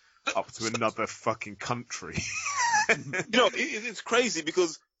it up to another fucking country. It's crazy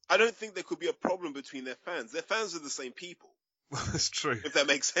because I don't think there could be a problem between their fans. Their fans are the same people. That's true. If that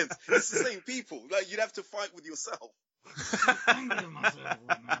makes sense. It's the same people. You'd have to fight with yourself.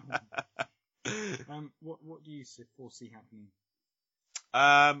 What do you foresee happening?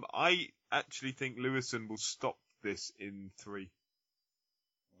 I actually think Lewison will stop this in 3.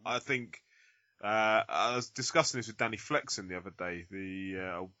 I think I was discussing this with Danny Flexen the other day,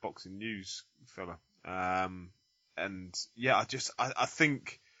 the old Boxing News fella. And yeah, I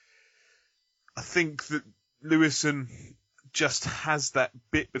think that Lewison just has that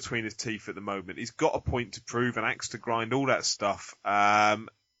bit between his teeth at the moment. He's got a point to prove, an axe to grind, all that stuff.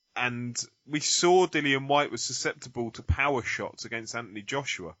 And we saw Dillian Whyte was susceptible to power shots against Anthony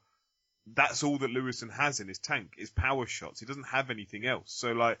Joshua. That's all that Lewison has in his tank, is power shots. He doesn't have anything else.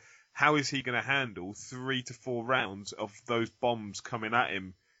 So, like, how is he going to handle 3 to 4 rounds of those bombs coming at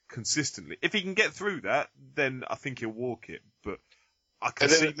him consistently? If he can get through that, then I think he'll walk it. But I can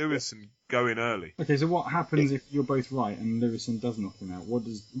see Lewison going early. Okay, so what happens if you're both right and Lewison does knock him out? What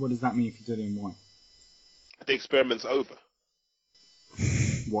does that mean for Dillian Whyte? The experiment's over.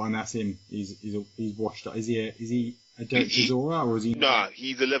 Well, and that's him. He's washed up. Is he a Derek Chisora or is he? Nah,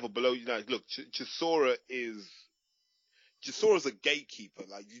 he's a level below. Look, Chisora Chisora's a gatekeeper.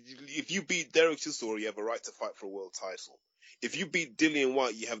 Like, if you beat Derek Chisora, you have a right to fight for a world title. If you beat Dillian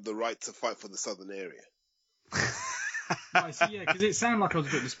Whyte, you have the right to fight for the Southern area. Right, so yeah, because it sounded like I was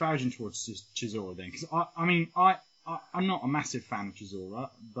a bit disparaging towards Chisora then. Because I'm not a massive fan of Chisora,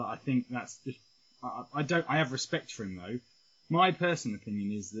 but I think that's just I have respect for him though. My personal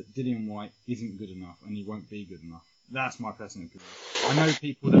opinion is that Dillian Whyte isn't good enough, and he won't be good enough. That's my personal opinion. I know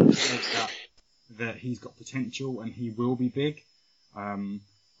people that have said that he's got potential and he will be big,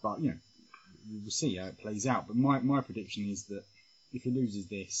 but you know, we'll see how it plays out. But my prediction is that if he loses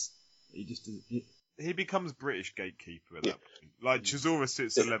this, he becomes British gatekeeper at that point. Like Chisora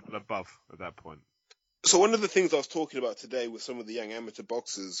sits a level above at that point. So one of the things I was talking about today with some of the young amateur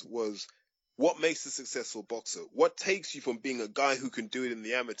boxers was what makes a successful boxer? What takes you from being a guy who can do it in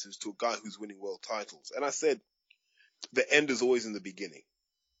the amateurs to a guy who's winning world titles? And I said, the end is always in the beginning.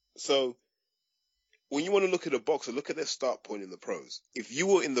 So when you want to look at a boxer, look at their start point in the pros. If you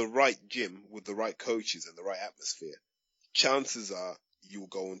were in the right gym with the right coaches and the right atmosphere, chances are you will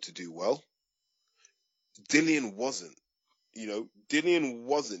go on to do well. Dillian wasn't. Dillian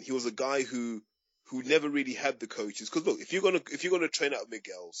wasn't. He was a guy who never really had the coaches. Because look, if you're gonna train out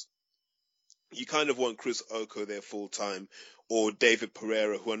Miguel's, you kind of want Chris Oko there full time, or David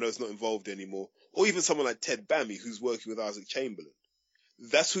Pereira, who I know is not involved anymore, or even someone like Ted Bammy, who's working with Isaac Chamberlain.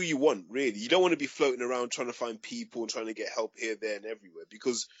 That's who you want, really. You don't want to be floating around trying to find people and trying to get help here, there, and everywhere,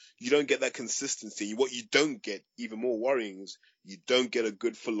 because you don't get that consistency. What you don't get, even more worrying, is you don't get a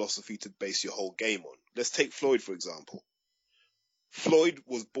good philosophy to base your whole game on. Let's take Floyd, for example. Floyd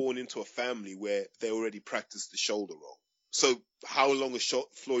was born into a family where they already practiced the shoulder roll. So how long has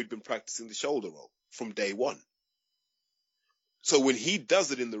Floyd been practicing the shoulder roll? From day one. So when he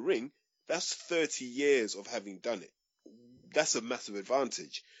does it in the ring, that's 30 years of having done it. That's a massive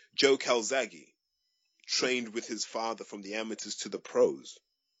advantage. Joe Calzaghe trained with his father from the amateurs to the pros.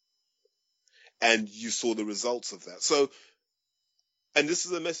 And you saw the results of that. So, and this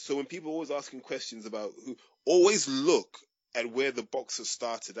is a message. So when people are always asking questions about always look at where the boxer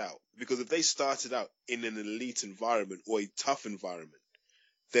started out. Because if they started out in an elite environment or a tough environment,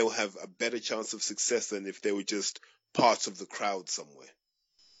 they'll have a better chance of success than if they were just part of the crowd somewhere.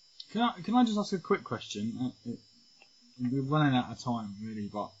 Can I just ask a quick question? We're running out of time, really,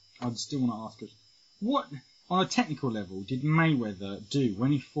 but I still want to ask us. What, on a technical level, did Mayweather do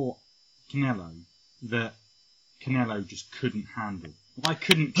when he fought Canelo that Canelo just couldn't handle? What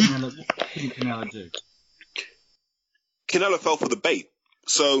couldn't Canelo do? Canelo fell for the bait.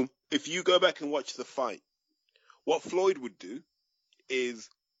 So if you go back and watch the fight, what Floyd would do is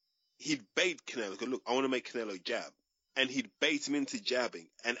he'd bait Canelo. Go, look, I want to make Canelo jab. And he'd bait him into jabbing.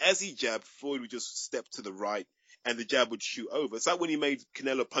 And as he jabbed, Floyd would just step to the right and the jab would shoot over. It's like when he made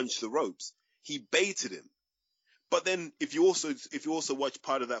Canelo punch the ropes. He baited him. But then if you also watch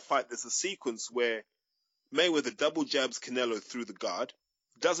part of that fight, there's a sequence where Mayweather double jabs Canelo through the guard,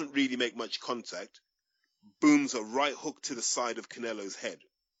 doesn't really make much contact, booms a right hook to the side of Canelo's head.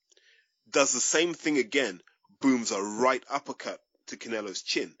 Does the same thing again, booms a right uppercut to Canelo's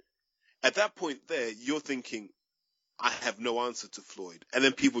chin. At that point there, you're thinking, I have no answer to Floyd. And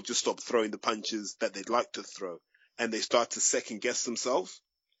then people just stop throwing the punches that they'd like to throw. And they start to second guess themselves.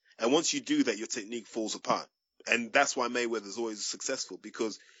 And once you do that, your technique falls apart. And that's why Mayweather's always successful,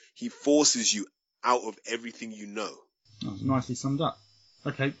 because he forces you out of everything you know. Oh, nicely summed up.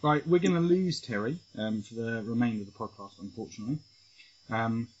 Okay, right, we're going to lose Terry for the remainder of the podcast, unfortunately.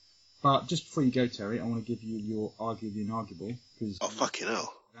 But just before you go, Terry, I want to give you your arguably inarguable. Oh, fucking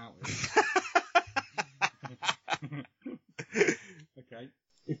hell. Okay.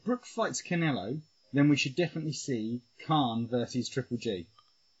 If Brook fights Canelo, then we should definitely see Khan versus Triple G.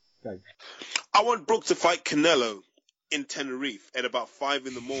 Go. I want Brook to fight Canelo in Tenerife at about 5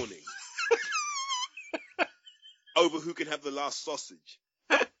 in the morning. over who can have the last sausage.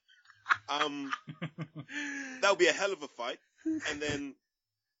 That would be a hell of a fight. And then,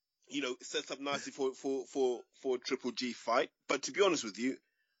 it sets up nicely for a Triple G fight. But to be honest with you,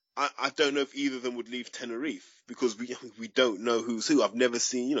 I don't know if either of them would leave Tenerife because we don't know who's who. We've never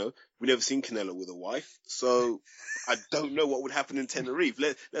seen Canelo with a wife. So I don't know what would happen in Tenerife.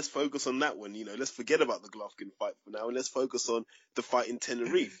 Let's focus on that one. Let's forget about the Golovkin fight for now and let's focus on the fight in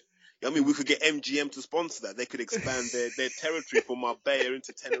Tenerife. I mean, we could get MGM to sponsor that. They could expand their territory from Marbella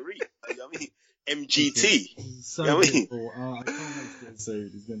into Tenerife. I mean, MGT. So I mean, I can't wait to get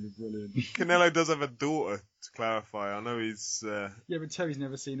sued. It's going to be brilliant. Canelo does have a daughter, to clarify. I know he's... Yeah, but Terry's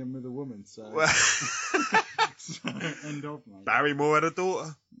never seen him with a woman, so... Well... so end of, mate. Barrymore had a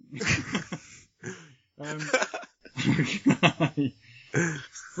daughter. Okay.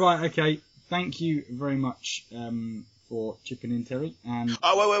 Right, okay. Thank you very much for chipping in, Terry. And wait.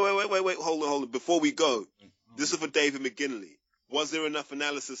 Hold on. Before we go, this is for David McGinley. Was there enough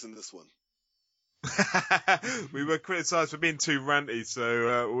analysis in this one? We were criticised for being too ranty,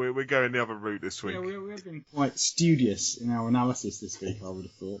 so we're going the other route this week. Yeah, we've been quite studious in our analysis this week, I would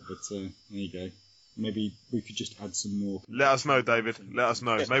have thought, but there you go. Maybe we could just add some more. Let us know, David. Let us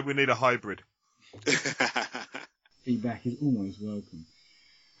know. Maybe we need a hybrid. Feedback is always welcome.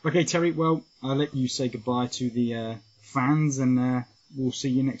 Okay, Terry, well, I'll let you say goodbye to the fans, and we'll see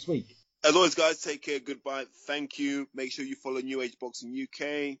you next week. As always, guys, take care. Goodbye. Thank you. Make sure you follow New Age Boxing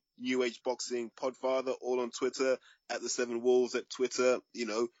UK, New Age Boxing Podfather, all on Twitter, at the Seven Wolves at Twitter.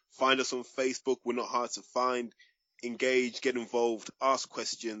 Find us on Facebook. We're not hard to find. Engage, get involved, ask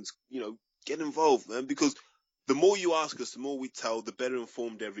questions. Get involved, man, because the more you ask us, the more we tell, the better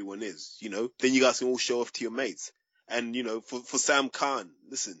informed everyone is. Then you guys can all show off to your mates. And, for Sam Khan,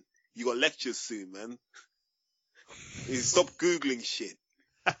 listen, you got lectures soon, man. Stop Googling shit.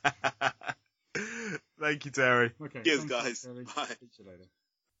 Thank you, Terry. Okay, cheers, guys. Bye. Speak to you later.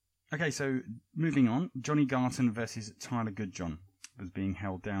 Okay, so moving on, Johnny Garton versus Tyler Goodjohn was being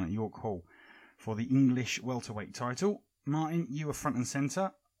held down at York Hall for the English welterweight title. Martin, you were front and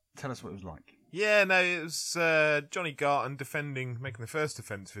centre. Tell us what it was like. Yeah, no, it was Johnny Garton making the first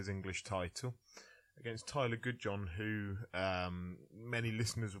defence of his English title against Tyler Goodjohn, who many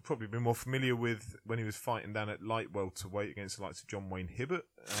listeners will probably be more familiar with when he was fighting down at light welterweight against the likes of John Wayne Hibbert,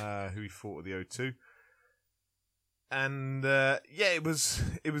 who he fought at the O2. And it was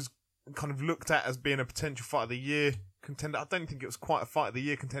kind of looked at as being a potential fight of the year contender. I don't think it was quite a fight of the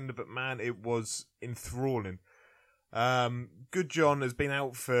year contender, but man, it was enthralling. Goodjohn has been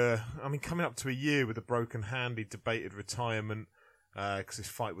out for, coming up to a year with a broken hand. He debated retirement because his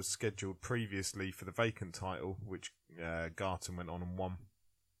fight was scheduled previously for the vacant title, which Garton went on and won.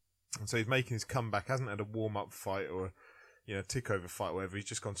 And so he's making his comeback. Hasn't had a warm-up fight or tick-over fight or whatever. He's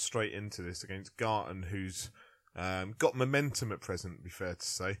just gone straight into this against Garton, who's got momentum at present, to be fair to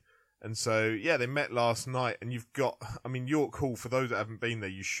say. And so, yeah, they met last night, and you've got, York Hall, for those that haven't been there,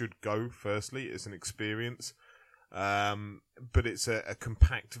 you should go, firstly. It's an experience. But it's a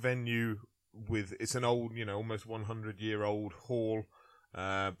compact venue it's an old, almost 100-year-old hall,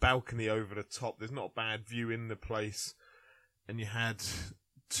 balcony over the top. There's not a bad view in the place. And you had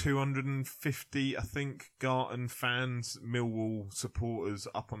 250, I think, Garton fans, Millwall supporters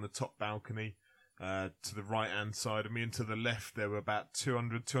up on the top balcony. To the right-hand side of me, and to the left there were about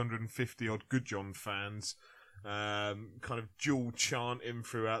 250 odd Goodjohn fans, kind of dual chanting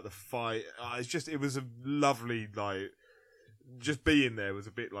throughout the fight. It was a lovely, just being there was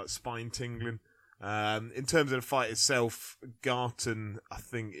a bit like spine tingling. In terms of the fight itself, Garton, I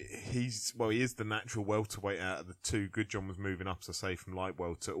think he is the natural welterweight out of the two. Goodjohn was moving up, as I say, from light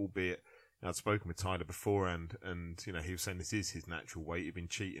welter, albeit I'd spoken with Tyler beforehand, and he was saying this is his natural weight. He'd been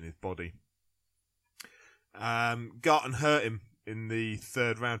cheating his body. Garton hurt him in the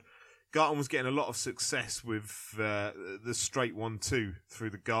third round. Garton was getting a lot of success with the straight 1-2 through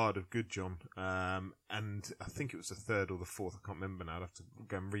the guard of Goodjohn, and I think it was the third or the fourth, I can't remember now. I'd have to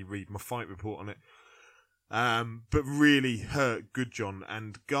go and reread my fight report on it. But really hurt Goodjohn,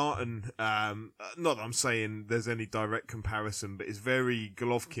 and Garton, not that I'm saying there's any direct comparison, but it's very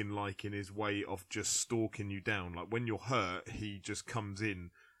Golovkin-like in his way of just stalking you down. Like, when you're hurt, he just comes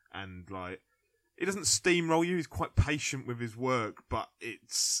in and, he doesn't steamroll you. He's quite patient with his work, but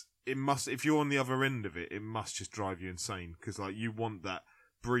if you're on the other end of it, it must just drive you insane, because you want that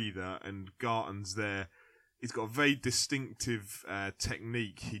breather, and Garton's there. He's got a very distinctive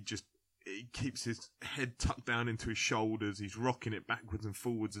technique. He keeps his head tucked down into his shoulders. He's rocking it backwards and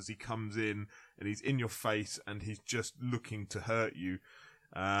forwards as he comes in, and he's in your face, and he's just looking to hurt you.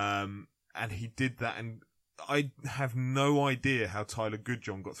 And he did that, and I have no idea how Tyler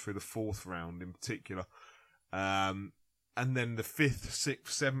Goodjohn got through the fourth round in particular. And then the 5th, 6th,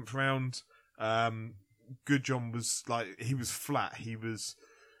 7th round, Goodjohn was he was flat. He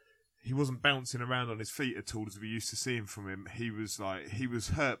wasn't bouncing around on his feet at all as we used to see him from him. He was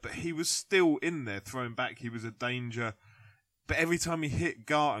hurt, but he was still in there throwing back. He was a danger. But every time he hit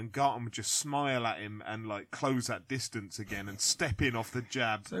Garton would just smile at him and close that distance again and step in off the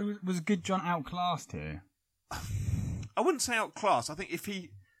jab. So was Goodjohn outclassed here? I wouldn't say outclassed. I think if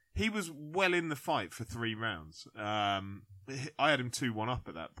he was well in the fight for 3 rounds. I had him 2-1 up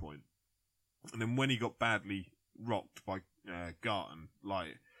at that point. And then when he got badly rocked by Garton,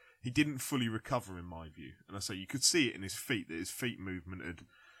 he didn't fully recover in my view. And I say you could see it in his feet, that his feet movement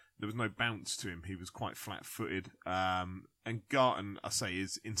there was no bounce to him. He was quite flat-footed. And Garton, I say,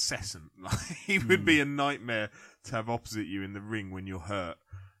 is incessant. He would be a nightmare to have opposite you in the ring when you're hurt.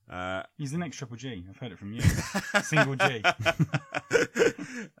 He's the next Triple G. I've heard it from you. Single G.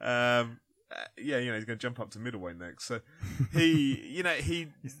 Yeah, he's going to jump up to middleweight next. So he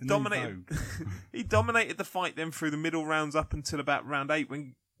dominated. He dominated the fight then through the middle rounds up until about round 8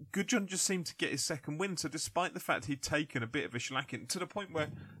 when Goodjohn just seemed to get his second win. So despite the fact he'd taken a bit of a shellacking, to the point where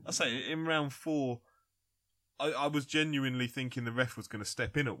I say in round 4, I was genuinely thinking the ref was going to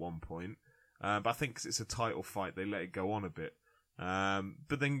step in at one point. But I think 'cause it's a title fight, they let it go on a bit.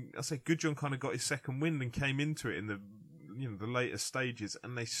 But then I say Goodjohn kind of got his second wind and came into it in the later stages,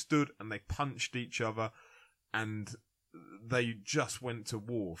 and they stood and they punched each other, and they just went to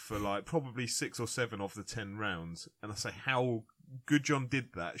war for probably 6 or 7 of the 10 rounds. And I say how Goodjohn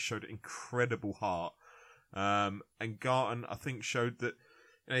did that showed incredible heart. And Garton, I think, showed that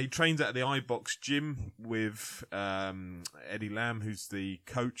he trains out of the iBox gym with Eddie Lamb, who's the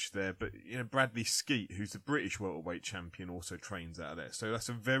coach there. But Bradley Skeet, who's the British welterweight champion, also trains out of there. So that's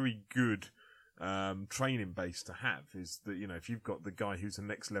a very good training base to have. Is that if you've got the guy who's the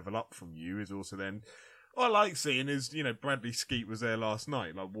next level up from you, is also then. What I like seeing is Bradley Skeet was there last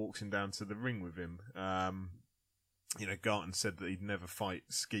night, walks him down to the ring with him. Garton said that he'd never fight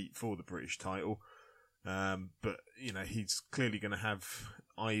Skeet for the British title. But he's clearly going to have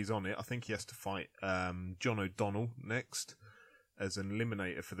eyes on it. I think he has to fight John O'Donnell next as an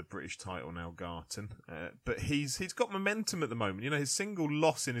eliminator for the British title now, Garton. But he's got momentum at the moment. His single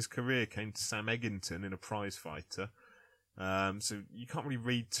loss in his career came to Sam Eggington in a prize fighter. So you can't really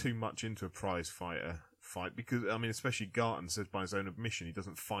read too much into a prize fighter fight because, especially Garton says by his own admission, he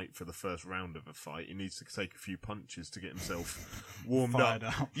doesn't fight for the first round of a fight. He needs to take a few punches to get himself warmed up.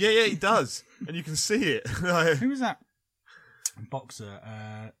 Yeah, he does. And you can see it. Who was that boxer?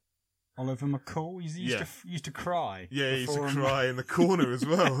 Oliver McCall? He used to cry. Yeah, he used to cry in the corner as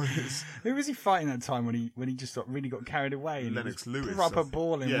well. Who was he fighting that time when he just really got carried away? And Lennox Lewis. Proper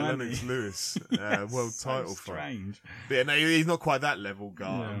balling, Lennox Lewis. World title fight. Strange. But no, he's not quite that level,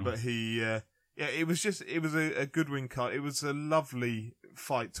 Garton, but he... it was a good win cut. It was a lovely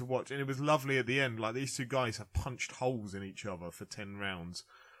fight to watch, and it was lovely at the end. These two guys have punched holes in each other for 10 rounds.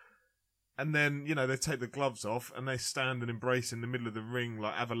 And then, they take the gloves off and they stand and embrace in the middle of the ring,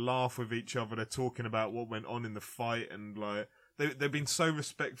 have a laugh with each other. They're talking about what went on in the fight, and they've been so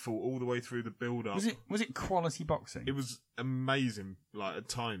respectful all the way through the build up. Was it quality boxing? It was amazing. At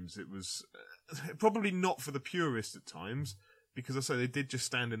times, it was probably not for the purist at times. Because I say they did just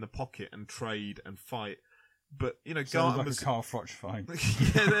stand in the pocket and trade and fight, but Garton was a Carl Froch fight.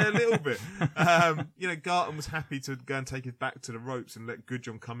 Yeah, a little bit. Garton was happy to go and take his back to the ropes and let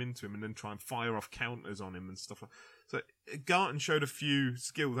Goodjohn come into him and then try and fire off counters on him and stuff. So Garton showed a few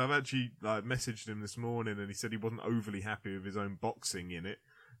skills. I've actually messaged him this morning and he said he wasn't overly happy with his own boxing in it,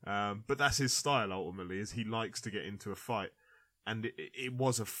 but that's his style ultimately. Is he likes to get into a fight, and it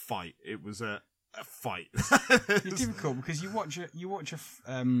was a fight. It was a fight. It's difficult because you watch a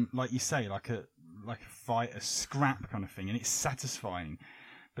like you say, like a fight, a scrap kind of thing, and it's satisfying.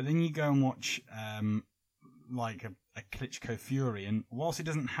 But then you go and watch like a Klitschko Fury, and whilst it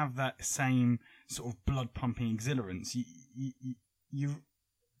doesn't have that same sort of blood pumping exhilarance, you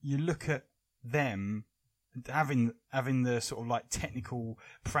look at them having the sort of technical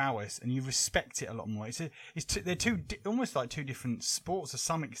prowess, and you respect it a lot more. They're almost like two different sports to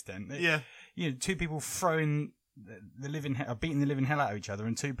some extent. Two people throwing beating the living hell out of each other,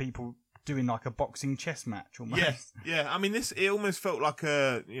 and two people doing like a boxing chess match almost. Yeah. It almost felt like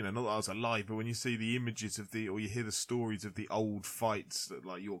not that I was alive, but when you see the images of or you hear the stories of the old fights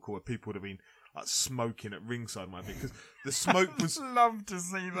that York Hall, where people would have been smoking at ringside, because the smoke was. I'd love to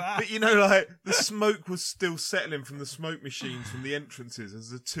see that. But the smoke was still settling from the smoke machines from the entrances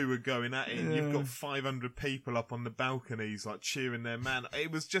as the two are going at it. And you've got 500 people up on the balconies cheering their man.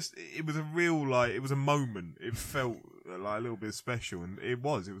 It was a real it was a moment. It felt a little bit special, and it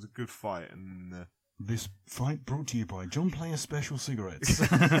was a good fight. And This fight brought to you by John Player Special Cigarettes.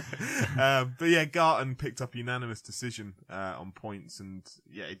 But yeah, Garton picked up a unanimous decision on points, and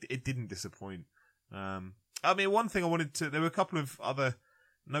yeah, it didn't disappoint. I mean, one thing there were a couple of other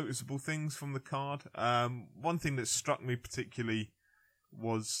noticeable things from the card. One thing that struck me particularly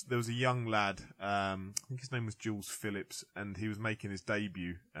was there was a young lad, I think his name was Jules Phillips, and he was making his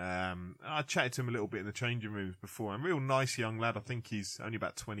debut. I chatted to him a little bit in the changing rooms before. A real nice young lad. I think he's only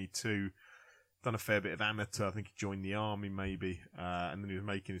about 22. Done a fair bit of amateur. I think he joined the army maybe, and then he was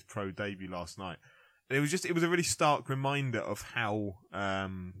making his pro debut last night. And it was a really stark reminder of how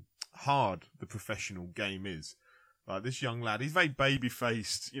hard the professional game is. Like this young lad, he's very baby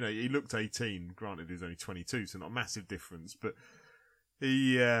faced. You know, he looked 18. Granted, he was only 22, so not a massive difference. But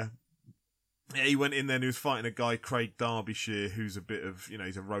he went in there and he was fighting a guy, Craig Derbyshire, who's a bit of,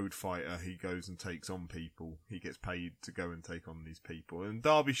 he's a road fighter. He goes and takes on people. He gets paid to go and take on these people. And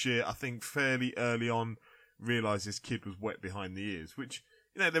Derbyshire, I think, fairly early on realised this kid was wet behind the ears, which,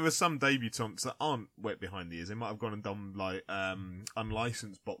 there were some debutants that aren't wet behind the ears. They might have gone and done, like,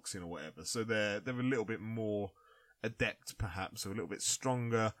 unlicensed boxing or whatever. So they're a little bit more adept, perhaps, or a little bit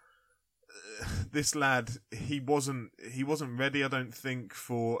stronger. This lad, he wasn't ready, I don't think,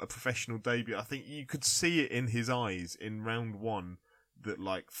 for a professional debut. I think you could see it in his eyes in round one that,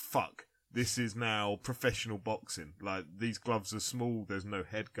 like, fuck, this is now professional boxing. Like, these gloves are small, there's no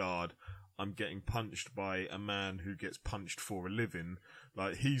head guard. I'm getting punched by a man who gets punched for a living.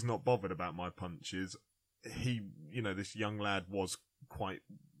 Like, he's not bothered about my punches. He, this young lad was quite,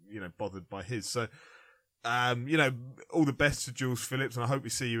 bothered by his. So, all the best to Jules Phillips, and I hope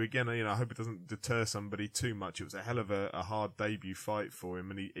we see you again. I hope it doesn't deter somebody too much. It was a hell of a hard debut fight for him,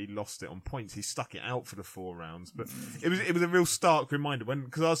 and he lost it on points. He stuck it out for the 4 rounds, but it was a real stark reminder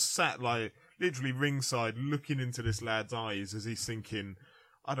because I was sat like literally ringside looking into this lad's eyes as he's thinking,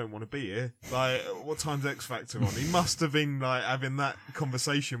 I don't want to be here. Like, what time's X Factor on? He must have been like having that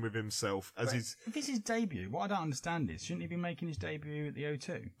conversation with himself as he's. If this is his debut, what I don't understand is, shouldn't he be making his debut at the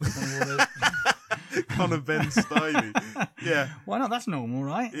O2? Conor Ben Stiley. Yeah. Why not? That's normal,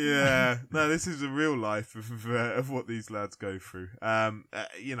 right? Yeah. No, this is the real life of what these lads go through.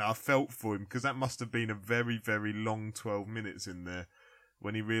 I felt for him because that must have been a very, very long 12 minutes in there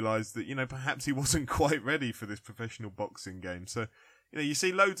when he realised that, perhaps he wasn't quite ready for this professional boxing game. So, you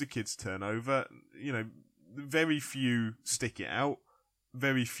see loads of kids turn over, very few stick it out.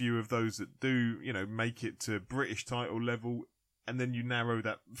 Very few of those that do, make it to British title level. And then you narrow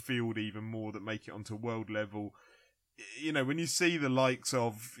that field even more that make it onto world level. When you see the likes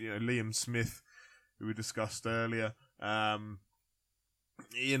of, Liam Smith, who we discussed earlier, and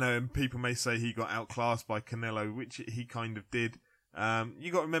people may say he got outclassed by Canelo, which he kind of did.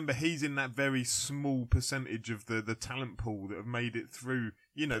 You got to remember he's in that very small percentage of the talent pool that have made it through,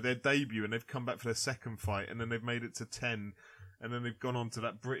 their debut, and they've come back for their second fight, and then they've made it to 10, and then they've gone on to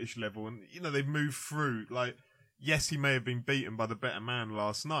that British level, and, they've moved through, like, yes, he may have been beaten by the better man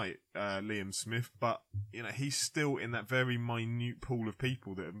last night, Liam Smith, but, he's still in that very minute pool of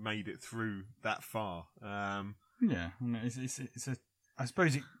people that have made it through that far. Yeah, I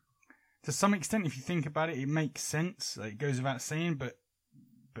suppose to some extent, if you think about it, it makes sense. It goes without saying, but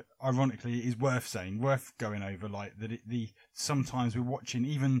ironically, it is worth going over. Like that, sometimes we're watching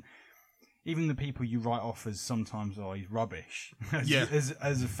even the people you write off as sometimes he's rubbish.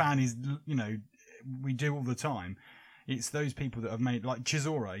 As a fan, we do all the time. It's those people that have made, like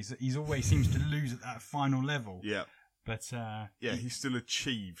Chisora. He's always seems to lose at that final level. Yeah, but he's still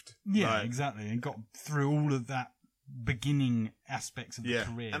achieved. Yeah, exactly, and got through all of that beginning aspects of the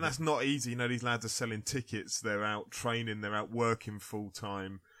career. And that's not easy. These lads are selling tickets. They're out training. They're out working full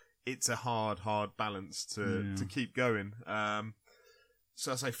time. It's a hard balance to keep going.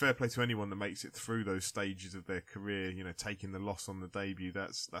 So I say fair play to anyone that makes it through those stages of their career. Taking the loss on the debut,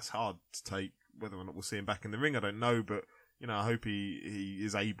 that's hard to take. Whether or not we'll see him back in the ring, I don't know. But I hope he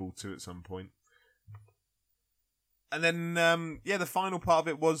is able to at some point. And then, the final part of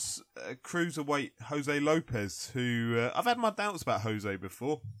it was cruiserweight Jose Lopez, who I've had my doubts about Jose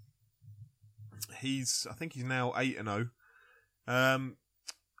before. I think he's now 8-0.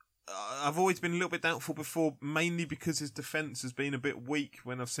 I've always been a little bit doubtful before, mainly because his defence has been a bit weak.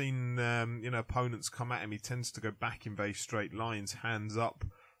 When I've seen opponents come at him, he tends to go back in very straight lines, hands up,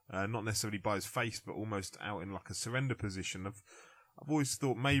 not necessarily by his face, but almost out in like a surrender position. I've always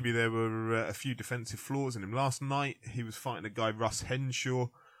thought maybe there were a few defensive flaws in him. Last night, he was fighting a guy, Russ Henshaw.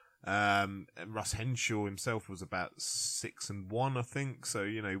 And Russ Henshaw himself was about 6-1, I think. So,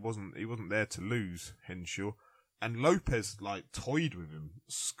 he wasn't there to lose, Henshaw. And Lopez, toyed with him,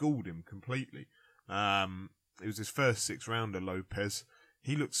 schooled him completely. It was his first 6-rounder, Lopez.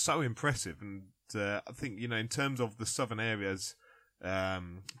 he looks so impressive. And I think, in terms of the southern areas,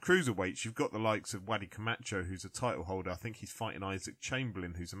 cruiserweights, you've got the likes of Wadi Camacho, who's a title holder. I think he's fighting Isaac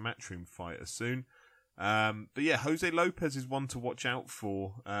Chamberlain, who's a matchroom fighter soon. But yeah, Jose Lopez is one to watch out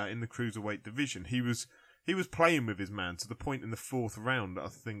for in the cruiserweight division. He was playing with his man to the point in the fourth round, I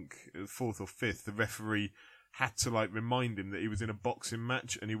think, fourth or fifth, the referee had to remind him that he was in a boxing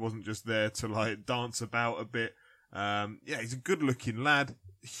match and he wasn't just there to dance about a bit. He's a good looking lad,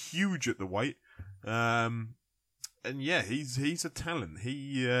 huge at the weight. And yeah, he's a talent.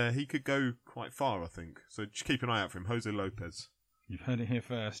 He could go quite far, I think. So just keep an eye out for him, Jose Lopez. You've heard it here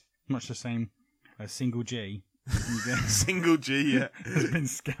first. Much the same as Single G. Single G, yeah. Has been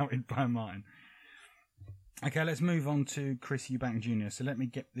scouted by mine. Okay, let's move on to Chris Eubank Jr. So let me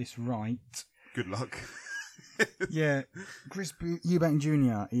get this right. Good luck. Yeah, Chris Eubank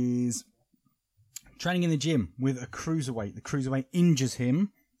Jr. is training in the gym with a cruiserweight. The cruiserweight injures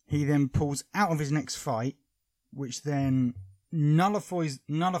him. He then pulls out of his next fight, which then nullifies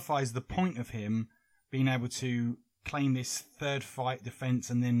the point of him being able to claim this third fight defence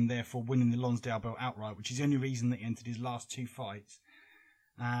and then therefore winning the Lonsdale belt outright, which is the only reason that he entered his last two fights.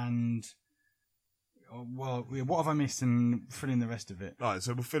 And well, what have I missed, and fill in the rest of it? All right,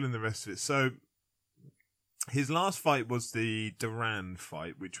 so we'll fill in the rest of it. So his last fight was the Duran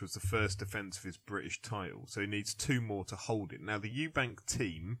fight, which was the first defence of his British title. So he needs two more to hold it. Now, the Eubank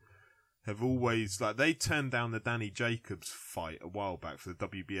team have always, they turned down the Danny Jacobs fight a while back for the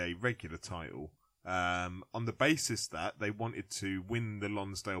WBA regular title, on the basis that they wanted to win the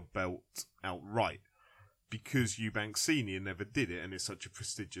Lonsdale belt outright, because Eubank Senior never did it, and it's such a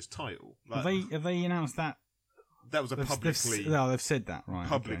prestigious title. Have they announced that? That was publicly. They've said that, right?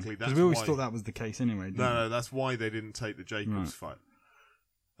 Publicly, because we always thought that was the case anyway. No, that's why they didn't take the Jacobs fight.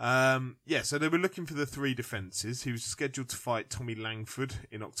 So they were looking for the three defences. He was scheduled to fight Tommy Langford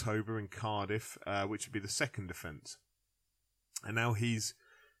in October in Cardiff, which would be the second defence. And now he's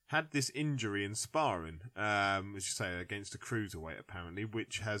had this injury in sparring, as you say, against a cruiserweight apparently,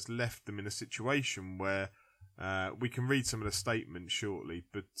 which has left them in a situation where we can read some of the statements shortly,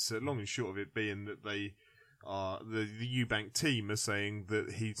 but long and short of it being that they are, the Eubank team are saying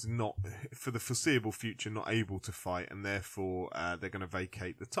that he's not, for the foreseeable future, not able to fight, and therefore they're going to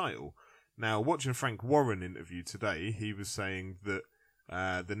vacate the title. Now, watching Frank Warren interview today, he was saying that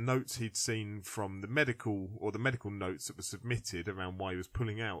the notes he'd seen from the medical notes that were submitted around why he was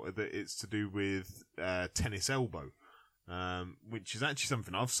pulling out are that it's to do with tennis elbow, which is actually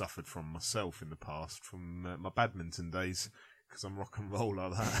something I've suffered from myself in the past, from my badminton days, because I'm rock and roll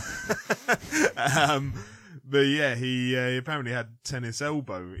like that. But yeah, he apparently had tennis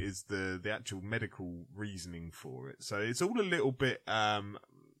elbow is the actual medical reasoning for it. So it's all a little bit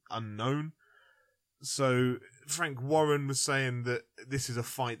unknown. So Frank Warren was saying that this is a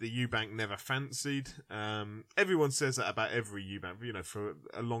fight that Eubank never fancied. Everyone says that about every Eubank. For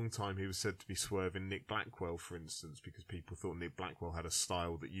a long time he was said to be swerving Nick Blackwell, for instance, because people thought Nick Blackwell had a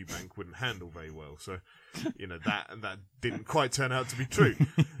style that Eubank wouldn't handle very well. So, that didn't quite turn out to be true.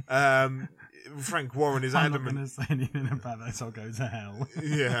 Frank Warren is adamant. I'm not going to say anything about that, so I'll go to hell.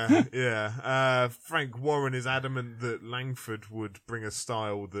 Yeah. Frank Warren is adamant that Langford would bring a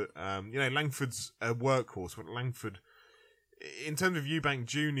style that, Langford's a workhorse, but Langford, in terms of Eubank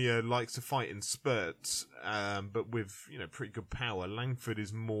Jr., likes to fight in spurts, but with, pretty good power. Langford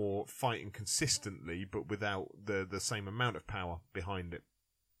is more fighting consistently, but without the same amount of power behind it.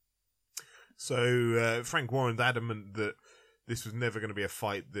 So, Frank Warren's adamant that this was never going to be a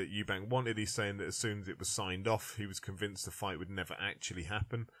fight that Eubank wanted. He's saying that as soon as it was signed off, he was convinced the fight would never actually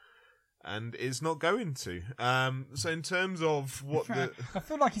happen. And it's not going to. So in terms of what I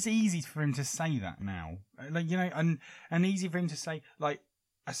feel like it's easy for him to say that now. And easy for him to say, I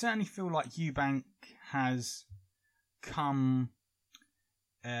certainly feel like Eubank has become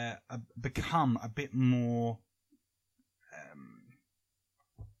a bit more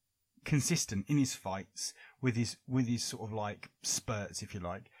consistent in his fights with his sort of spurts, if you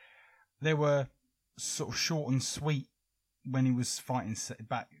like. They were sort of short and sweet when he was fighting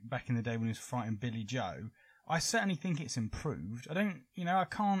back in the day when he was fighting Billy Joe. I certainly think it's improved. I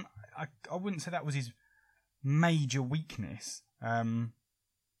wouldn't say that was his major weakness.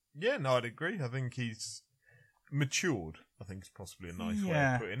 Yeah, no, I'd agree. I think he's matured. I think it's possibly a nice way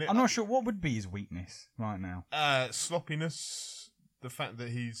of putting it. I'm not sure what would be his weakness right now. Sloppiness. The fact that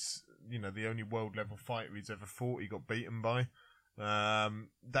he's, the only world level fighter he's ever fought, he got beaten by.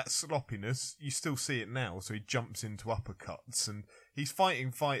 That sloppiness, you still see it now, so he jumps into uppercuts and he's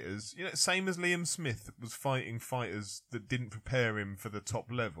fighting fighters, same as Liam Smith was fighting fighters that didn't prepare him for the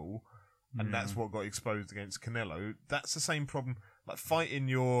top level, and that's what got exposed against Canelo. That's the same problem. Like, fighting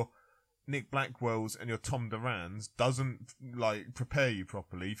your Nick Blackwells and your Tom Durans doesn't, like, prepare you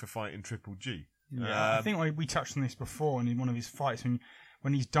properly for fighting Triple G. Yeah, I think we touched on this before in one of his fights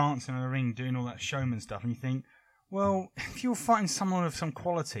when he's dancing in the ring, doing all that showman stuff, and you think, well, if you're fighting someone of some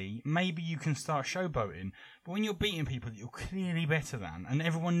quality, maybe you can start showboating. But when you're beating people that you're clearly better than, and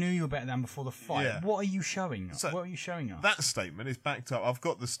everyone knew you were better than before the fight, what are you showing us? So what are you showing us? That statement is backed up. I've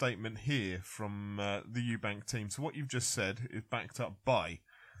got the statement here from the Eubank team. So what you've just said is backed up by...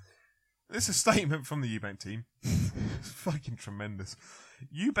 This is a statement from the Eubank team. It's fucking tremendous.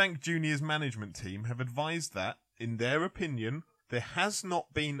 Eubank Junior's management team have advised that, in their opinion, there has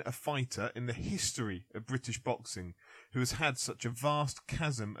not been a fighter in the history of British boxing who has had such a vast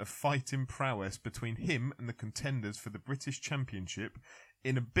chasm of fighting prowess between him and the contenders for the British Championship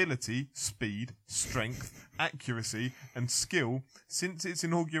in ability, speed, strength, accuracy and skill since its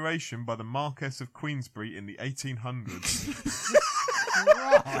inauguration by the Marquess of Queensberry in the 1800s.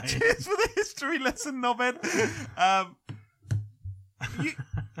 Right. Cheers for the history lesson, knobhead.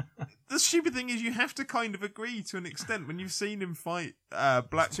 The stupid thing is you have to kind of agree to an extent when you've seen him fight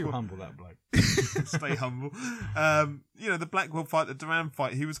Blackwell. Too humble, that bloke. Stay humble. The Blackwell fight, the Duran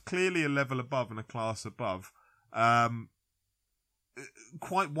fight, he was clearly a level above and a class above.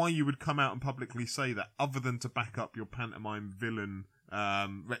 Quite why you would come out and publicly say that, other than to back up your pantomime villain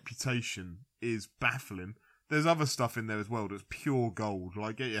reputation, is baffling. There's other stuff in there as well that's pure gold.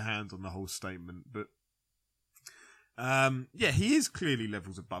 Like, get your hands on the whole statement. But, he is clearly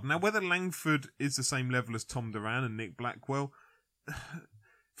levels above. Now, whether Langford is the same level as Tom Duran and Nick Blackwell,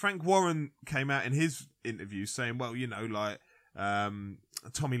 Frank Warren came out in his interview saying, well,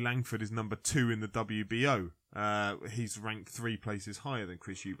 Tommy Langford is number 2 in the WBO. He's ranked 3 places higher than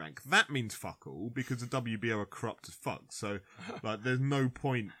Chris Eubank. That means fuck all, because the WBO are corrupt as fuck. So, there's no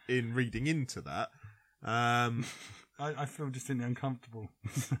point in reading into that. I feel just uncomfortable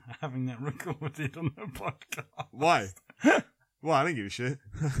having that recorded on the podcast. Why? Well, I don't give a shit.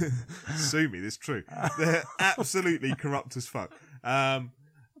 Sue me, this is true. They're absolutely corrupt as fuck. And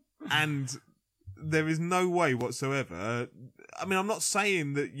there is no way whatsoever. I mean, I'm not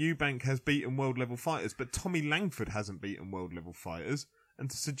saying that Eubank has beaten world level fighters, but Tommy Langford hasn't beaten world level fighters. And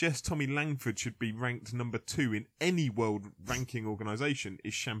to suggest Tommy Langford should be ranked number 2 in any world ranking organisation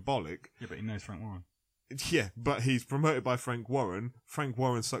is shambolic. Yeah, but he knows Frank Warren. Yeah, but he's promoted by Frank Warren. Frank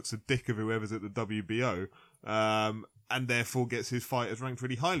Warren sucks the dick of whoever's at the WBO, and therefore gets his fighters ranked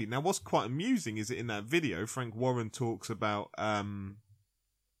really highly. Now, what's quite amusing is that in that video, Frank Warren talks about,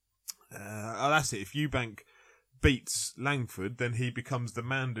 that's it, if Eubank beats Langford, then he becomes the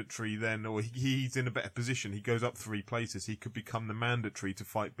mandatory then, or he's in a better position. He goes up 3 places. He could become the mandatory to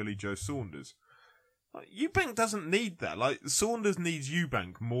fight Billy Joe Saunders. Eubank doesn't need that. Saunders needs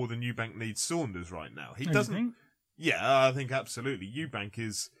Eubank more than Eubank needs Saunders right now. He doesn't. You think? Yeah, I think absolutely. Eubank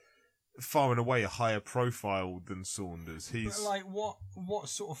is far and away a higher profile than Saunders. He's. But what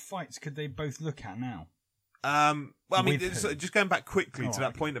sort of fights could they both look at now? Just going back quickly to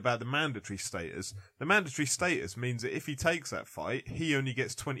that point about the mandatory status. The mandatory status means that if he takes that fight, he only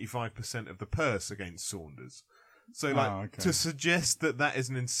gets 25% of the purse against Saunders. So, to suggest that is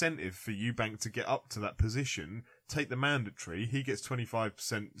an incentive for Eubank to get up to that position, take the mandatory, he gets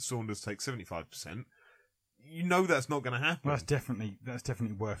 25%, Saunders takes 75%. You know that's not going to happen. Well, that's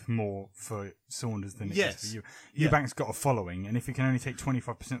definitely worth more for Saunders than it is for you. Yeah. Eubank's got a following, and if he can only take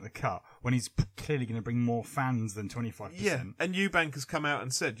 25% of the cut, when he's clearly going to bring more fans than 25%. Yeah, and Eubank has come out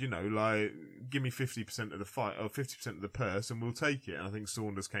and said, give me 50% of the fight, or 50% of the purse, and we'll take it. And I think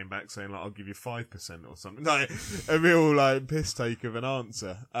Saunders came back saying, I'll give you 5% or something. A real, piss take of an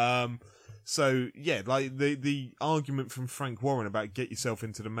answer. So, yeah, the argument from Frank Warren about get yourself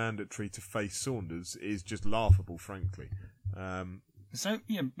into the mandatory to face Saunders is just laughable, frankly.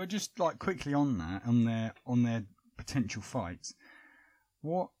 But just quickly on that, on their potential fights,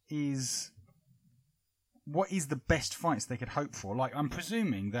 what is the best fights they could hope for? I'm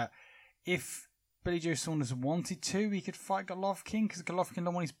presuming that if Billy Joe Saunders wanted to, he could fight Golovkin because Golovkin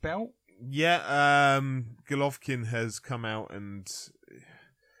don't want his belt. Yeah, Golovkin has come out and.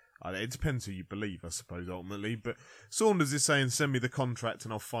 It depends who you believe, I suppose, ultimately. But Saunders is saying, send me the contract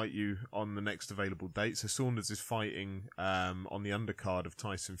and I'll fight you on the next available date. So Saunders is fighting on the undercard of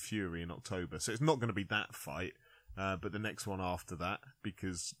Tyson Fury in October. So it's not going to be that fight, but the next one after that,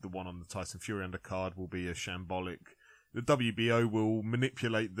 because the one on the Tyson Fury undercard will be a shambolic. The WBO will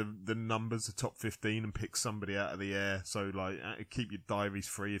manipulate the numbers, the top 15, and pick somebody out of the air. So, keep your diaries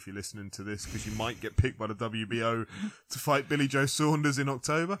free if you're listening to this, because you might get picked by the WBO to fight Billy Joe Saunders in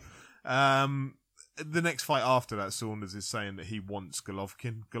October. The next fight after that, Saunders is saying that he wants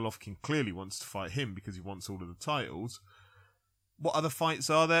Golovkin. Golovkin clearly wants to fight him because he wants all of the titles. What other fights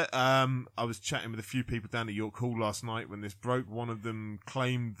are there? I was chatting with a few people down at York Hall last night when this broke. One of them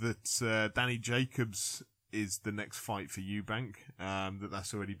claimed that Danny Jacobs is the next fight for Eubank,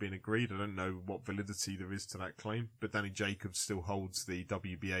 that's already been agreed. I don't know what validity there is to that claim, but Danny Jacobs still holds the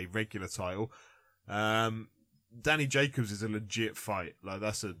WBA regular title. Danny Jacobs is a legit fight. Like,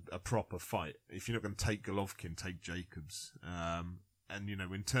 that's a proper fight. If you're not going to take Golovkin, take Jacobs. And, you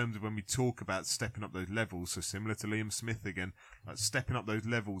know, in terms of when we talk about stepping up those levels, so similar to Liam Smith again, like stepping up those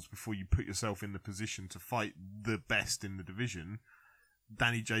levels before you put yourself in the position to fight the best in the division,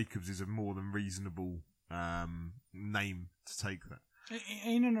 Danny Jacobs is a more than reasonable name to take that.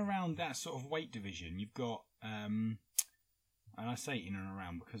 In and around that sort of weight division, you've got, and I say in and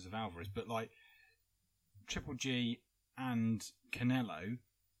around because of Alvarez, but like Triple G and Canelo,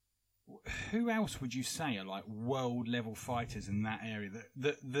 who else would you say are like world level fighters in that area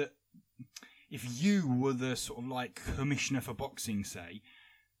that if you were the sort of like commissioner for boxing, say,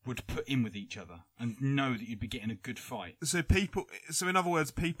 would put in with each other and know that you'd be getting a good fight? So in other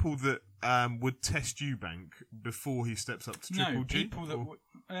words, people that would test Eubank before he steps up to Triple G? No, people that would,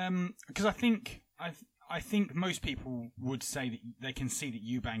 because I think most people would say that they can see that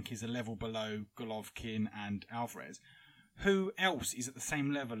Eubank is a level below Golovkin and Alvarez. Who else is at the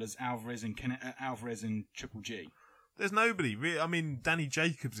same level as Alvarez and Triple G? There's nobody really. I mean, Danny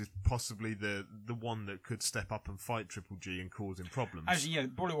Jacobs is possibly the one that could step up and fight Triple G and cause him problems. Actually, yeah,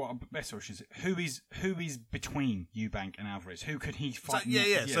 probably what best question is who is between Eubank and Alvarez? Who could he fight?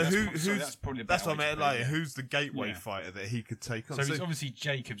 So that's probably that's what I meant. Like, who's the gateway fighter that he could take on? So it's obviously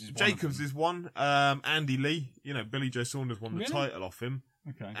Jacobs is one. Jacobs is one. Andy Lee, you know, Billy Joe Saunders won the title off him.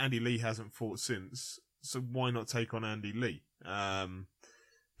 Okay. Andy Lee hasn't fought since, so why not take on Andy Lee?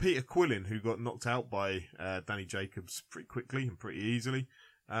 Peter Quillin, who got knocked out by Danny Jacobs pretty quickly and pretty easily,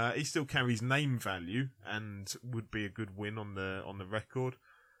 he still carries name value and would be a good win on the record.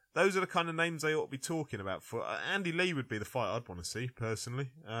 Those are the kind of names they ought to be talking about. For Andy Lee would be the fight I'd want to see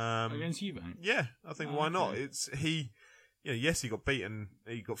personally. Against Eubank? Yeah, I think why not? It's he. You know, yes, he got beaten.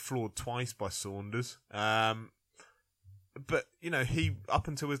 He got floored twice by Saunders. But you know, he up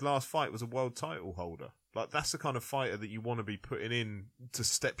until his last fight was a world title holder. Like, that's the kind of fighter that you want to be putting in to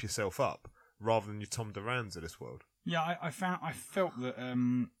step yourself up, rather than your Tom Durans of this world. Yeah, I felt that. I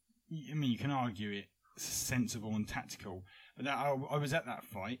mean, you can argue it's sensible and tactical, but I was at that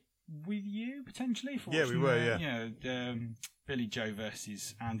fight with you potentially. For yeah, we were. Billy Joe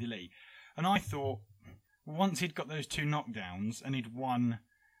versus Andy Lee, and I thought once he'd got those two knockdowns and he'd won.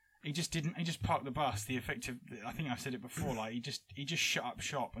 He just parked the bus. The effective. I think I've said it before. Like, he just shut up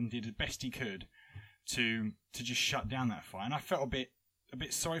shop and did the best he could to just shut down that fight. And I felt a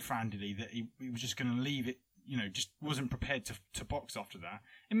bit sorry for Andy Lee that he was just going to leave it. You know, just wasn't prepared to box after that.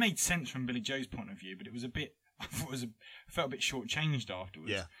 It made sense from Billy Joe's point of view, but it was a bit. I felt a bit shortchanged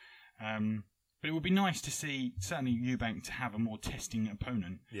afterwards. Yeah. But it would be nice to see certainly Eubank to have a more testing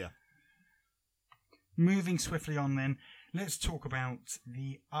opponent. Yeah. Moving swiftly on then. Let's talk about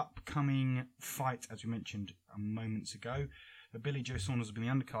the upcoming fight, as we mentioned moments ago, that Billy Joe Saunders will be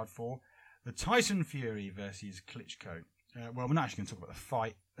the undercard for, the Tyson Fury versus Klitschko. Well, we're not actually going to talk about the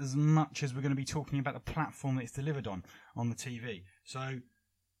fight as much as we're going to be talking about the platform that it's delivered on the TV. So,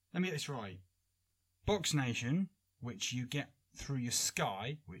 let me get this right. Box Nation, which you get through your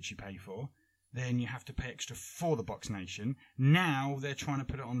Sky, which you pay for, then you have to pay extra for the Box Nation. Now they're trying to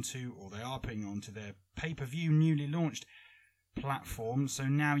put it onto, or they are putting it onto their pay-per-view newly launched platform. So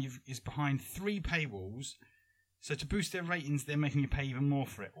now it's behind 3 paywalls. So to boost their ratings, they're making you pay even more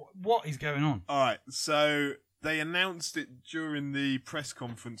for it. What is going on? All right, so they announced it during the press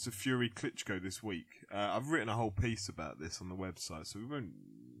conference of Fury Klitschko this week. I've written a whole piece about this on the website, so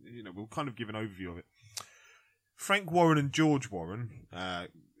we'll kind of give an overview of it. Frank Warren and George Warren,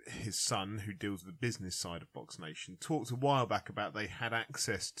 his son, who deals with the business side of Box Nation, talked a while back about they had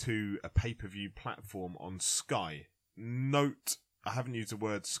access to a pay-per-view platform on Sky. Note, I haven't used the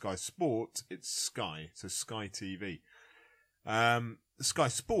word Sky Sport, it's Sky, so Sky TV. Sky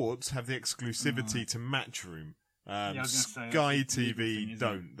Sports have the exclusivity to Matchroom. Sky TV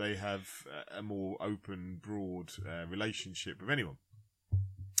don't. They have a more open, broad relationship with anyone.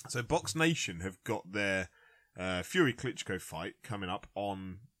 So Box Nation have got their Fury Klitschko fight coming up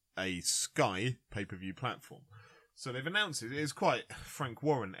on a Sky pay-per-view platform. So they've announced it. It is quite Frank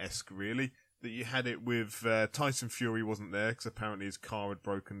Warren-esque, really, that you had it with Tyson Fury wasn't there because apparently his car had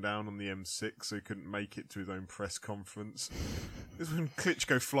broken down on the M6, so he couldn't make it to his own press conference. This is when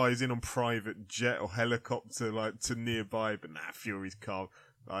Klitschko flies in on private jet or helicopter to nearby, but Fury's car.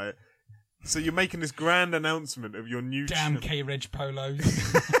 So you're making this grand announcement of your new Damn K-Reg polos.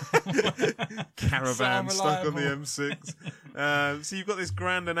 caravan So stuck on the reliable. M6. So you've got this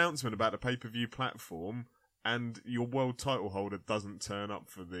grand announcement about a pay-per-view platform, and your world title holder doesn't turn up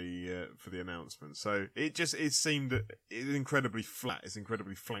for the announcement. So it seemed incredibly flat. It's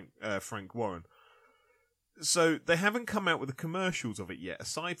incredibly Frank Warren. So they haven't come out with the commercials of it yet,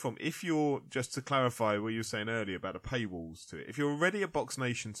 aside from, if you're, just to clarify what you were saying earlier about the paywalls to it, if you're already a Box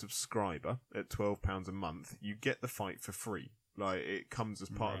Nation subscriber at £12 a month, you get the fight for free. Like, it comes as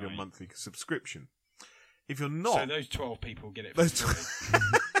part of your Right. monthly subscription. If you're not... So those 12 people get it for Those free.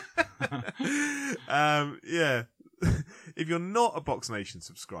 Yeah. If you're not a Box Nation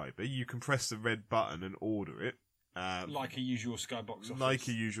subscriber, you can press the red button and order it. Like a usual Skybox office. Like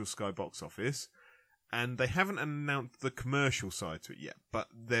a usual Sky Box Office. And they haven't announced the commercial side to it yet, but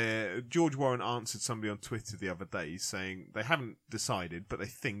George Warren answered somebody on Twitter the other day saying they haven't decided, but they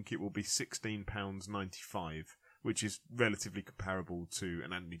think it will be £16.95, which is relatively comparable to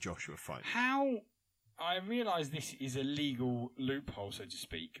an Anthony Joshua fight. How... I realise this is a legal loophole, so to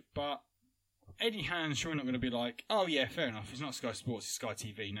speak, but Eddie Hearn's surely not going to be like, oh yeah, fair enough, it's not Sky Sports, it's Sky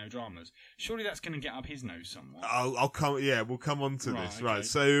TV, no dramas. Surely that's going to get up his nose somewhat. I'll come. Yeah, we'll come on to Right, this. okay. Right.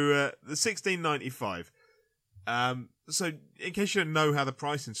 So the £16.95. So in case you don't know how the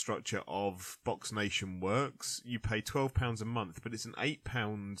pricing structure of Box Nation works, you pay £12 a month, but it's an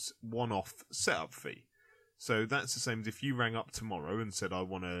 £8 one-off setup fee. So that's the same as if you rang up tomorrow and said, I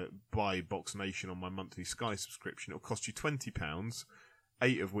want to buy Box Nation on my monthly Sky subscription. It'll cost you £20,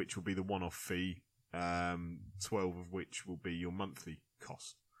 8 of which will be the one-off fee, 12 of which will be your monthly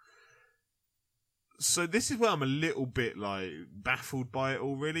cost. So this is where I'm a little bit baffled by it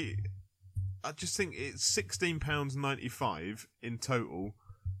all, really. I just think it's £16.95 in total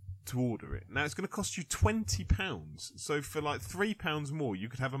to order it. Now it's going to cost you £20. So for £3 more, you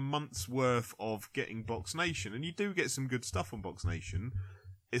could have a month's worth of getting Box Nation, and you do get some good stuff on Box Nation,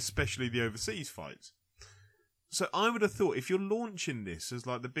 especially the overseas fights. So I would have thought if you're launching this as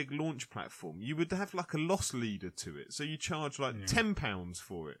the big launch platform, you would have a loss leader to it. So you charge £10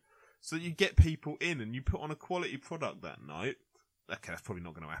 for it, so that you get people in and you put on a quality product that night. Okay, that's probably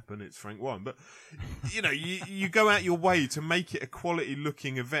not going to happen. It's Frank Warren, but you go out your way to make it a quality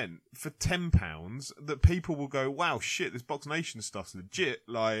looking event for £10 that people will go, wow, shit, this Box Nation stuff's legit.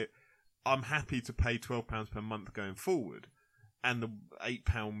 I'm happy to pay £12 per month going forward, and the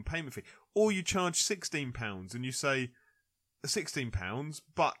 £8 payment fee. Or you charge £16 and you say £16,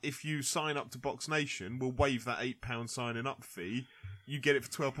 but if you sign up to Box Nation, we'll waive that £8 signing up fee. You get it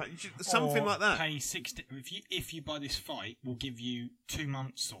for £12, something Or like that. Pay 60. If you buy this fight, we'll give you 2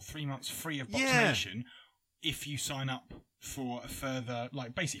 months or 3 months free of Box Yeah. Nation if you sign up for a further,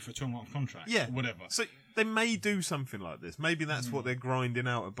 basically for a 12-month contract. Yeah. Or whatever. So they may do something like this. Maybe that's what they're grinding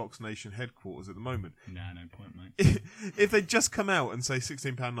out at Box Nation headquarters at the moment. Nah, no point, mate. If they just come out and say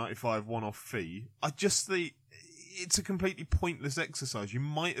 £16.95 one-off fee, I just think it's a completely pointless exercise. You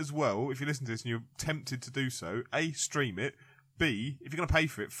might as well, if you listen to this and you're tempted to do so, A, stream it, B, if you're going to pay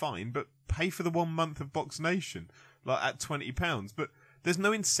for it, fine, but pay for the 1 month of Box Nation, at £20. But there's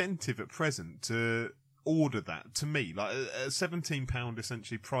no incentive at present to order that, to me. A £17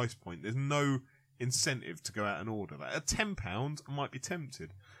 essentially price point, there's no incentive to go out and order that. At £10, I might be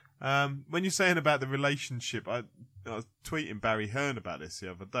tempted. When you're saying about the relationship, I was tweeting Barry Hearn about this the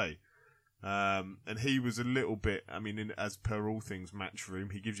other day. And he was a little bit, as per all things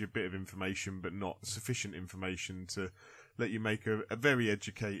Matchroom, he gives you a bit of information, but not sufficient information to let you make a very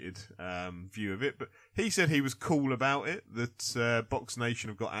educated view of it. But he said he was cool about it, that Box Nation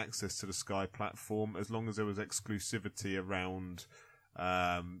have got access to the Sky platform as long as there was exclusivity around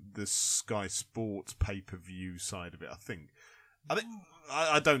the Sky Sports pay-per-view side of it, I think.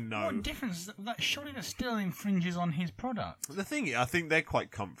 I don't know. What difference? Surely that still infringes on his product. The thing is, I think they're quite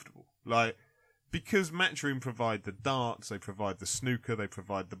comfortable. Because Matchroom provide the darts, they provide the snooker, they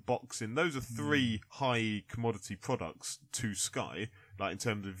provide the boxing. Those are 3 high commodity products to Sky, in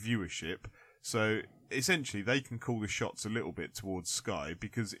terms of viewership. So essentially, they can call the shots a little bit towards Sky,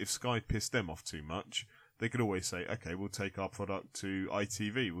 because if Sky piss them off too much, they could always say, okay, we'll take our product to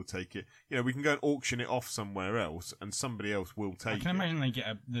ITV, we'll take it. We can go and auction it off somewhere else, and somebody else will take it. I can imagine they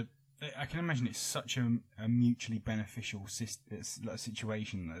get I can imagine it's such a mutually beneficial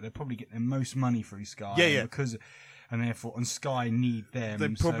situation though. They probably get their most money through Sky. Yeah. And Sky need them. They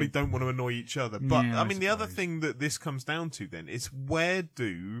probably don't want to annoy each other. But, Yeah, the other suppose. thing that this comes down to then is where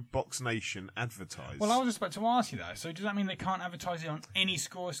do Box Nation advertise? Well, I was just about to ask you that. So does that mean they can't advertise it on any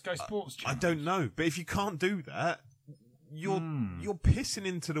Sky Sports channel? I don't know. But if you can't do that, you're pissing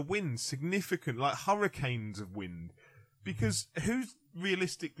into the wind significant, hurricanes of wind. Because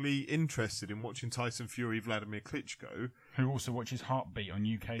realistically interested in watching Tyson Fury Vladimir Klitschko, who also watches Heartbeat on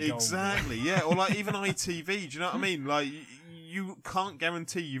UK Gold. exactly, yeah, or like even ITV, do you know what I mean? Like, you can't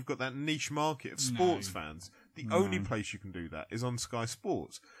guarantee you've got that niche market of sports fans. The only place you can do that is on Sky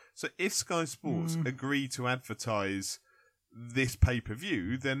Sports. So if Sky Sports agree to advertise this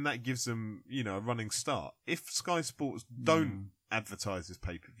pay-per-view, then that gives them, a running start. If Sky Sports don't advertise this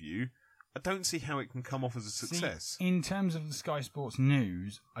pay-per-view, I don't see how it can come off as a success. See, in terms of the Sky Sports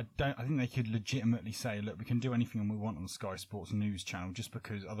News, I think they could legitimately say, look, we can do anything we want on the Sky Sports News channel, just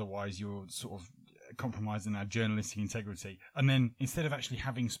because otherwise you're sort of compromising our journalistic integrity. And then instead of actually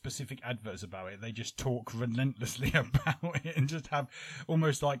having specific adverts about it, they just talk relentlessly about it and just have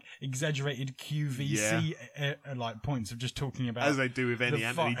almost like exaggerated QVC like points of just talking about, as they do with any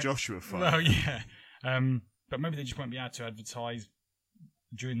Anthony Joshua fight. Well, yeah. But maybe they just won't be able to advertise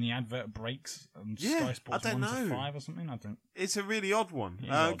during the advert breaks on Sky Sports 1 to 5 or something. I don't. It's a really odd one It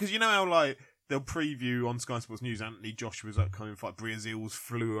is because you know how like they'll preview on Sky Sports News Anthony Joshua's upcoming fight. Brazil's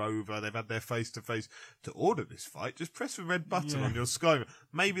flew over. They've had their face-to-face. To order this fight, just press the red button on your Sky.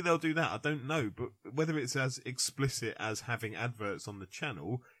 Maybe they'll do that. I don't know. But whether it's as explicit as having adverts on the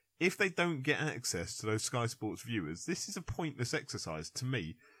channel, if they don't get access to those Sky Sports viewers, this is a pointless exercise to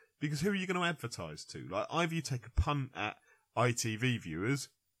me. Because who are you going to advertise to? Like, either you take a punt at ITV viewers,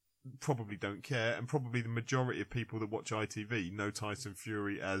 probably don't care, and probably the majority of people that watch ITV know Tyson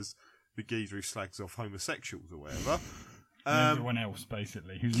Fury as the geezer who slags off homosexuals or whatever. And everyone else,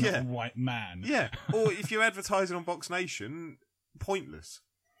 basically, who's not a white man. Yeah, or if you're advertising on Box Nation, pointless.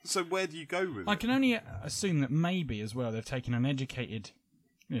 So where do you go with it? I can only assume that maybe, as well, they've taken an educated...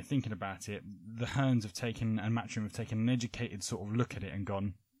 thinking about it, the Hearns have taken, and Matchroom have taken an educated sort of look at it and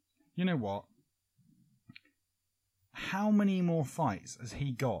gone, you know what? How many more fights has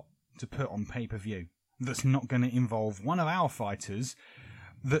he got to put on pay-per-view that's not going to involve one of our fighters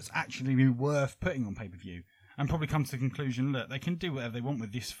that's actually be worth putting on pay-per-view? And probably come to the conclusion, look, they can do whatever they want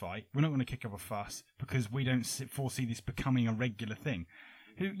with this fight. We're not going to kick up a fuss because we don't foresee this becoming a regular thing.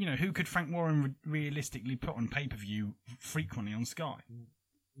 Who could Frank Warren realistically put on pay-per-view frequently on Sky?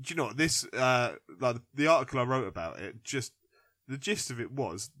 Do you know what, this, like the article I wrote about it, just, the gist of it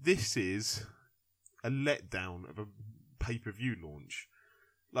was, this is a letdown of a pay-per-view launch.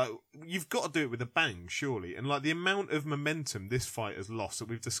 Like, you've got to do it with a bang, surely. And, like, the amount of momentum this fight has lost that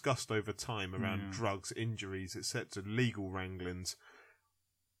we've discussed over time around drugs, injuries, etc., legal wranglings.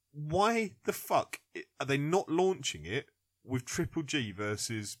 Why the fuck are they not launching it with Triple G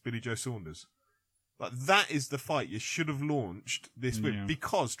versus Billy Joe Saunders? Like, that is the fight you should have launched this week.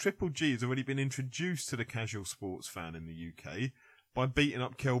 Because Triple G has already been introduced to the casual sports fan in the UK by beating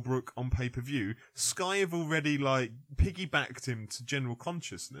up Kell Brook on pay-per-view. Sky have already, like, piggybacked him to general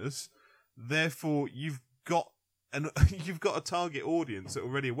consciousness. Therefore, you've got a target audience that are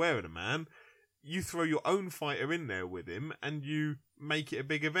already aware of the man. You throw your own fighter in there with him, and you make it a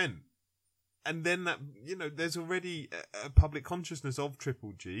big event. And then that, there's already a public consciousness of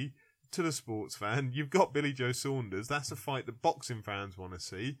Triple G to the sports fan. You've got Billy Joe Saunders. That's a fight that boxing fans want to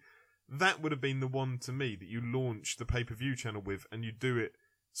see. That would have been the one to me that you launched the pay-per-view channel with, and you do it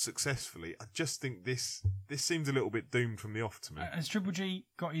successfully. I just think this seems a little bit doomed from the off to me. Has Triple G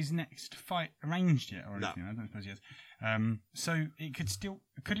got his next fight arranged yet, or anything? No. I don't suppose he has. So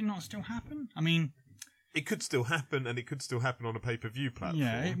could it not still happen? I mean, it could still happen, and it could still happen on a pay-per-view platform.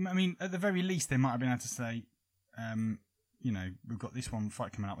 Yeah, at the very least, they might have been able to say, we've got this one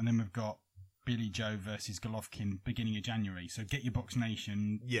fight coming up, and then we've got Billy Joe versus Golovkin beginning of January. So get your Box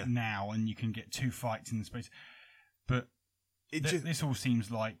Nation now, and you can get 2 fights in the space. But this all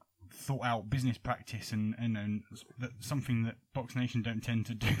seems like thought out business practice and something that Box Nation don't tend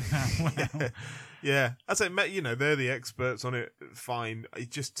to do that well. Yeah. I say, they're the experts on it. Fine.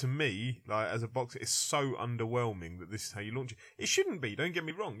 It just, to me, like, as a boxer, it's so underwhelming that this is how you launch it. It shouldn't be. Don't get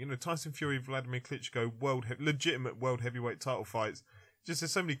me wrong. Tyson Fury, Vladimir Klitschko, legitimate world heavyweight title fights. Just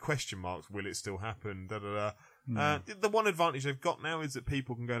there's so many question marks. Will it still happen? The one advantage they've got now is that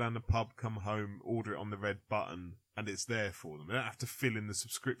people can go down the pub, come home, order it on the red button, and it's there for them. They don't have to fill in the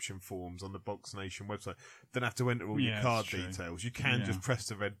subscription forms on the Box Nation website. They don't have to enter all your card details. You can just press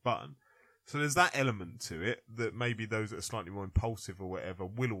the red button. So there's that element to it that maybe those that are slightly more impulsive or whatever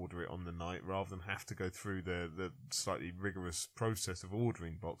will order it on the night rather than have to go through the slightly rigorous process of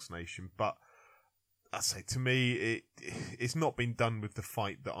ordering Box Nation. But I say, to me, it's not been done with the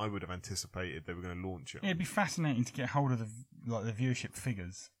fight that I would have anticipated they were going to launch it. Yeah, it'd be fascinating to get hold of the viewership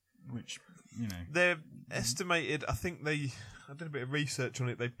figures, which they're estimated. I think I did a bit of research on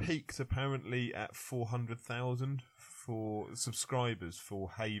it. They peaked apparently at 400,000 for subscribers for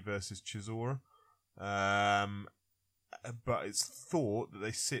Hay versus Chisora, but it's thought that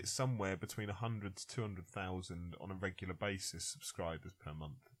they sit somewhere between 100 to 200,000 on a regular basis subscribers per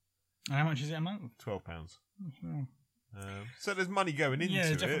month. And how much is it a month? £12. Oh. So there's money going into Yeah,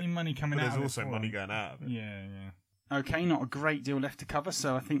 there's it. definitely money coming but out of it. there's also for money them. going out of it. Yeah. Okay, not a great deal left to cover,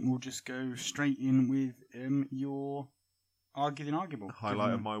 so I think we'll just go straight in with your Argue the Inarguable.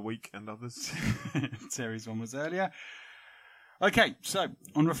 Highlight of my week and others. Terry's one was earlier. Okay, so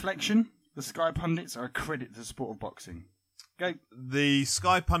on reflection, the Sky Pundits are a credit to the sport of boxing. Go. The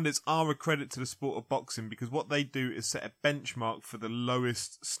Sky Pundits are a credit to the sport of boxing because what they do is set a benchmark for the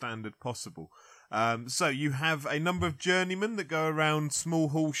lowest standard possible. So you have a number of journeymen that go around small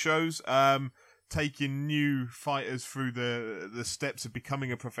hall shows, taking new fighters through the steps of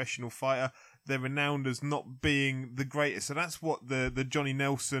becoming a professional fighter. They're renowned as not being the greatest. So that's what the Johnny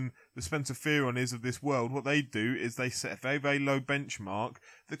Nelson, the Spencer Fearon is of this world. What they do is they set a very, very low benchmark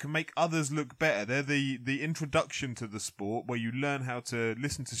that can make others look better. They're the introduction to the sport where you learn how to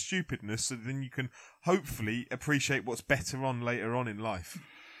listen to stupidness so then you can hopefully appreciate what's better on later on in life.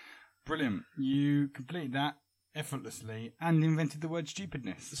 Brilliant. You completed that effortlessly and invented the word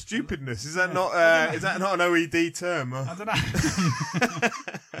stupidness. Stupidness, is that not an OED term? I don't know.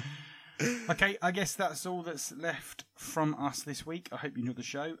 Okay, I guess that's all that's left from us this week. I hope you enjoyed the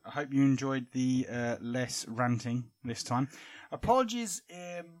show. I hope you enjoyed the less ranting this time. Apologies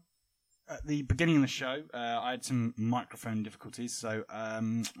at the beginning of the show. I had some microphone difficulties, so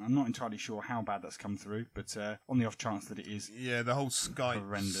I'm not entirely sure how bad that's come through, but on the off chance that it is. Yeah, the whole Skype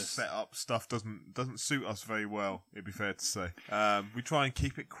horrendous setup stuff doesn't suit us very well, it'd be fair to say. We try and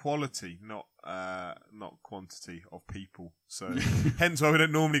keep it quality, not quantity of people. So hence why we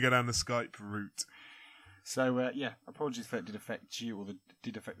don't normally go down the Skype route. So, apologies if that did affect you or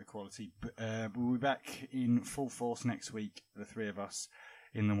did affect the quality. But we'll be back in full force next week, the three of us,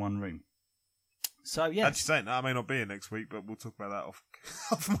 in the one room. So, yes. Actually saying that, I may not be here next week, but we'll talk about that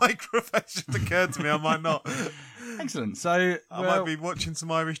off microphone. It just occurred to me I might not. Excellent. So, I might be watching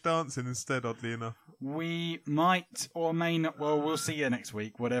some Irish dancing instead, oddly enough. We might or may not. Well, we'll see you next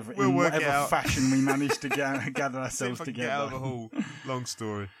week. We'll work it out. Fashion we manage to gather ourselves See if I can together. get out of the hall. Long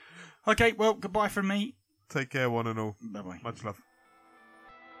story. Okay. Well, goodbye from me. Take care, one and all. Bye bye. Much love.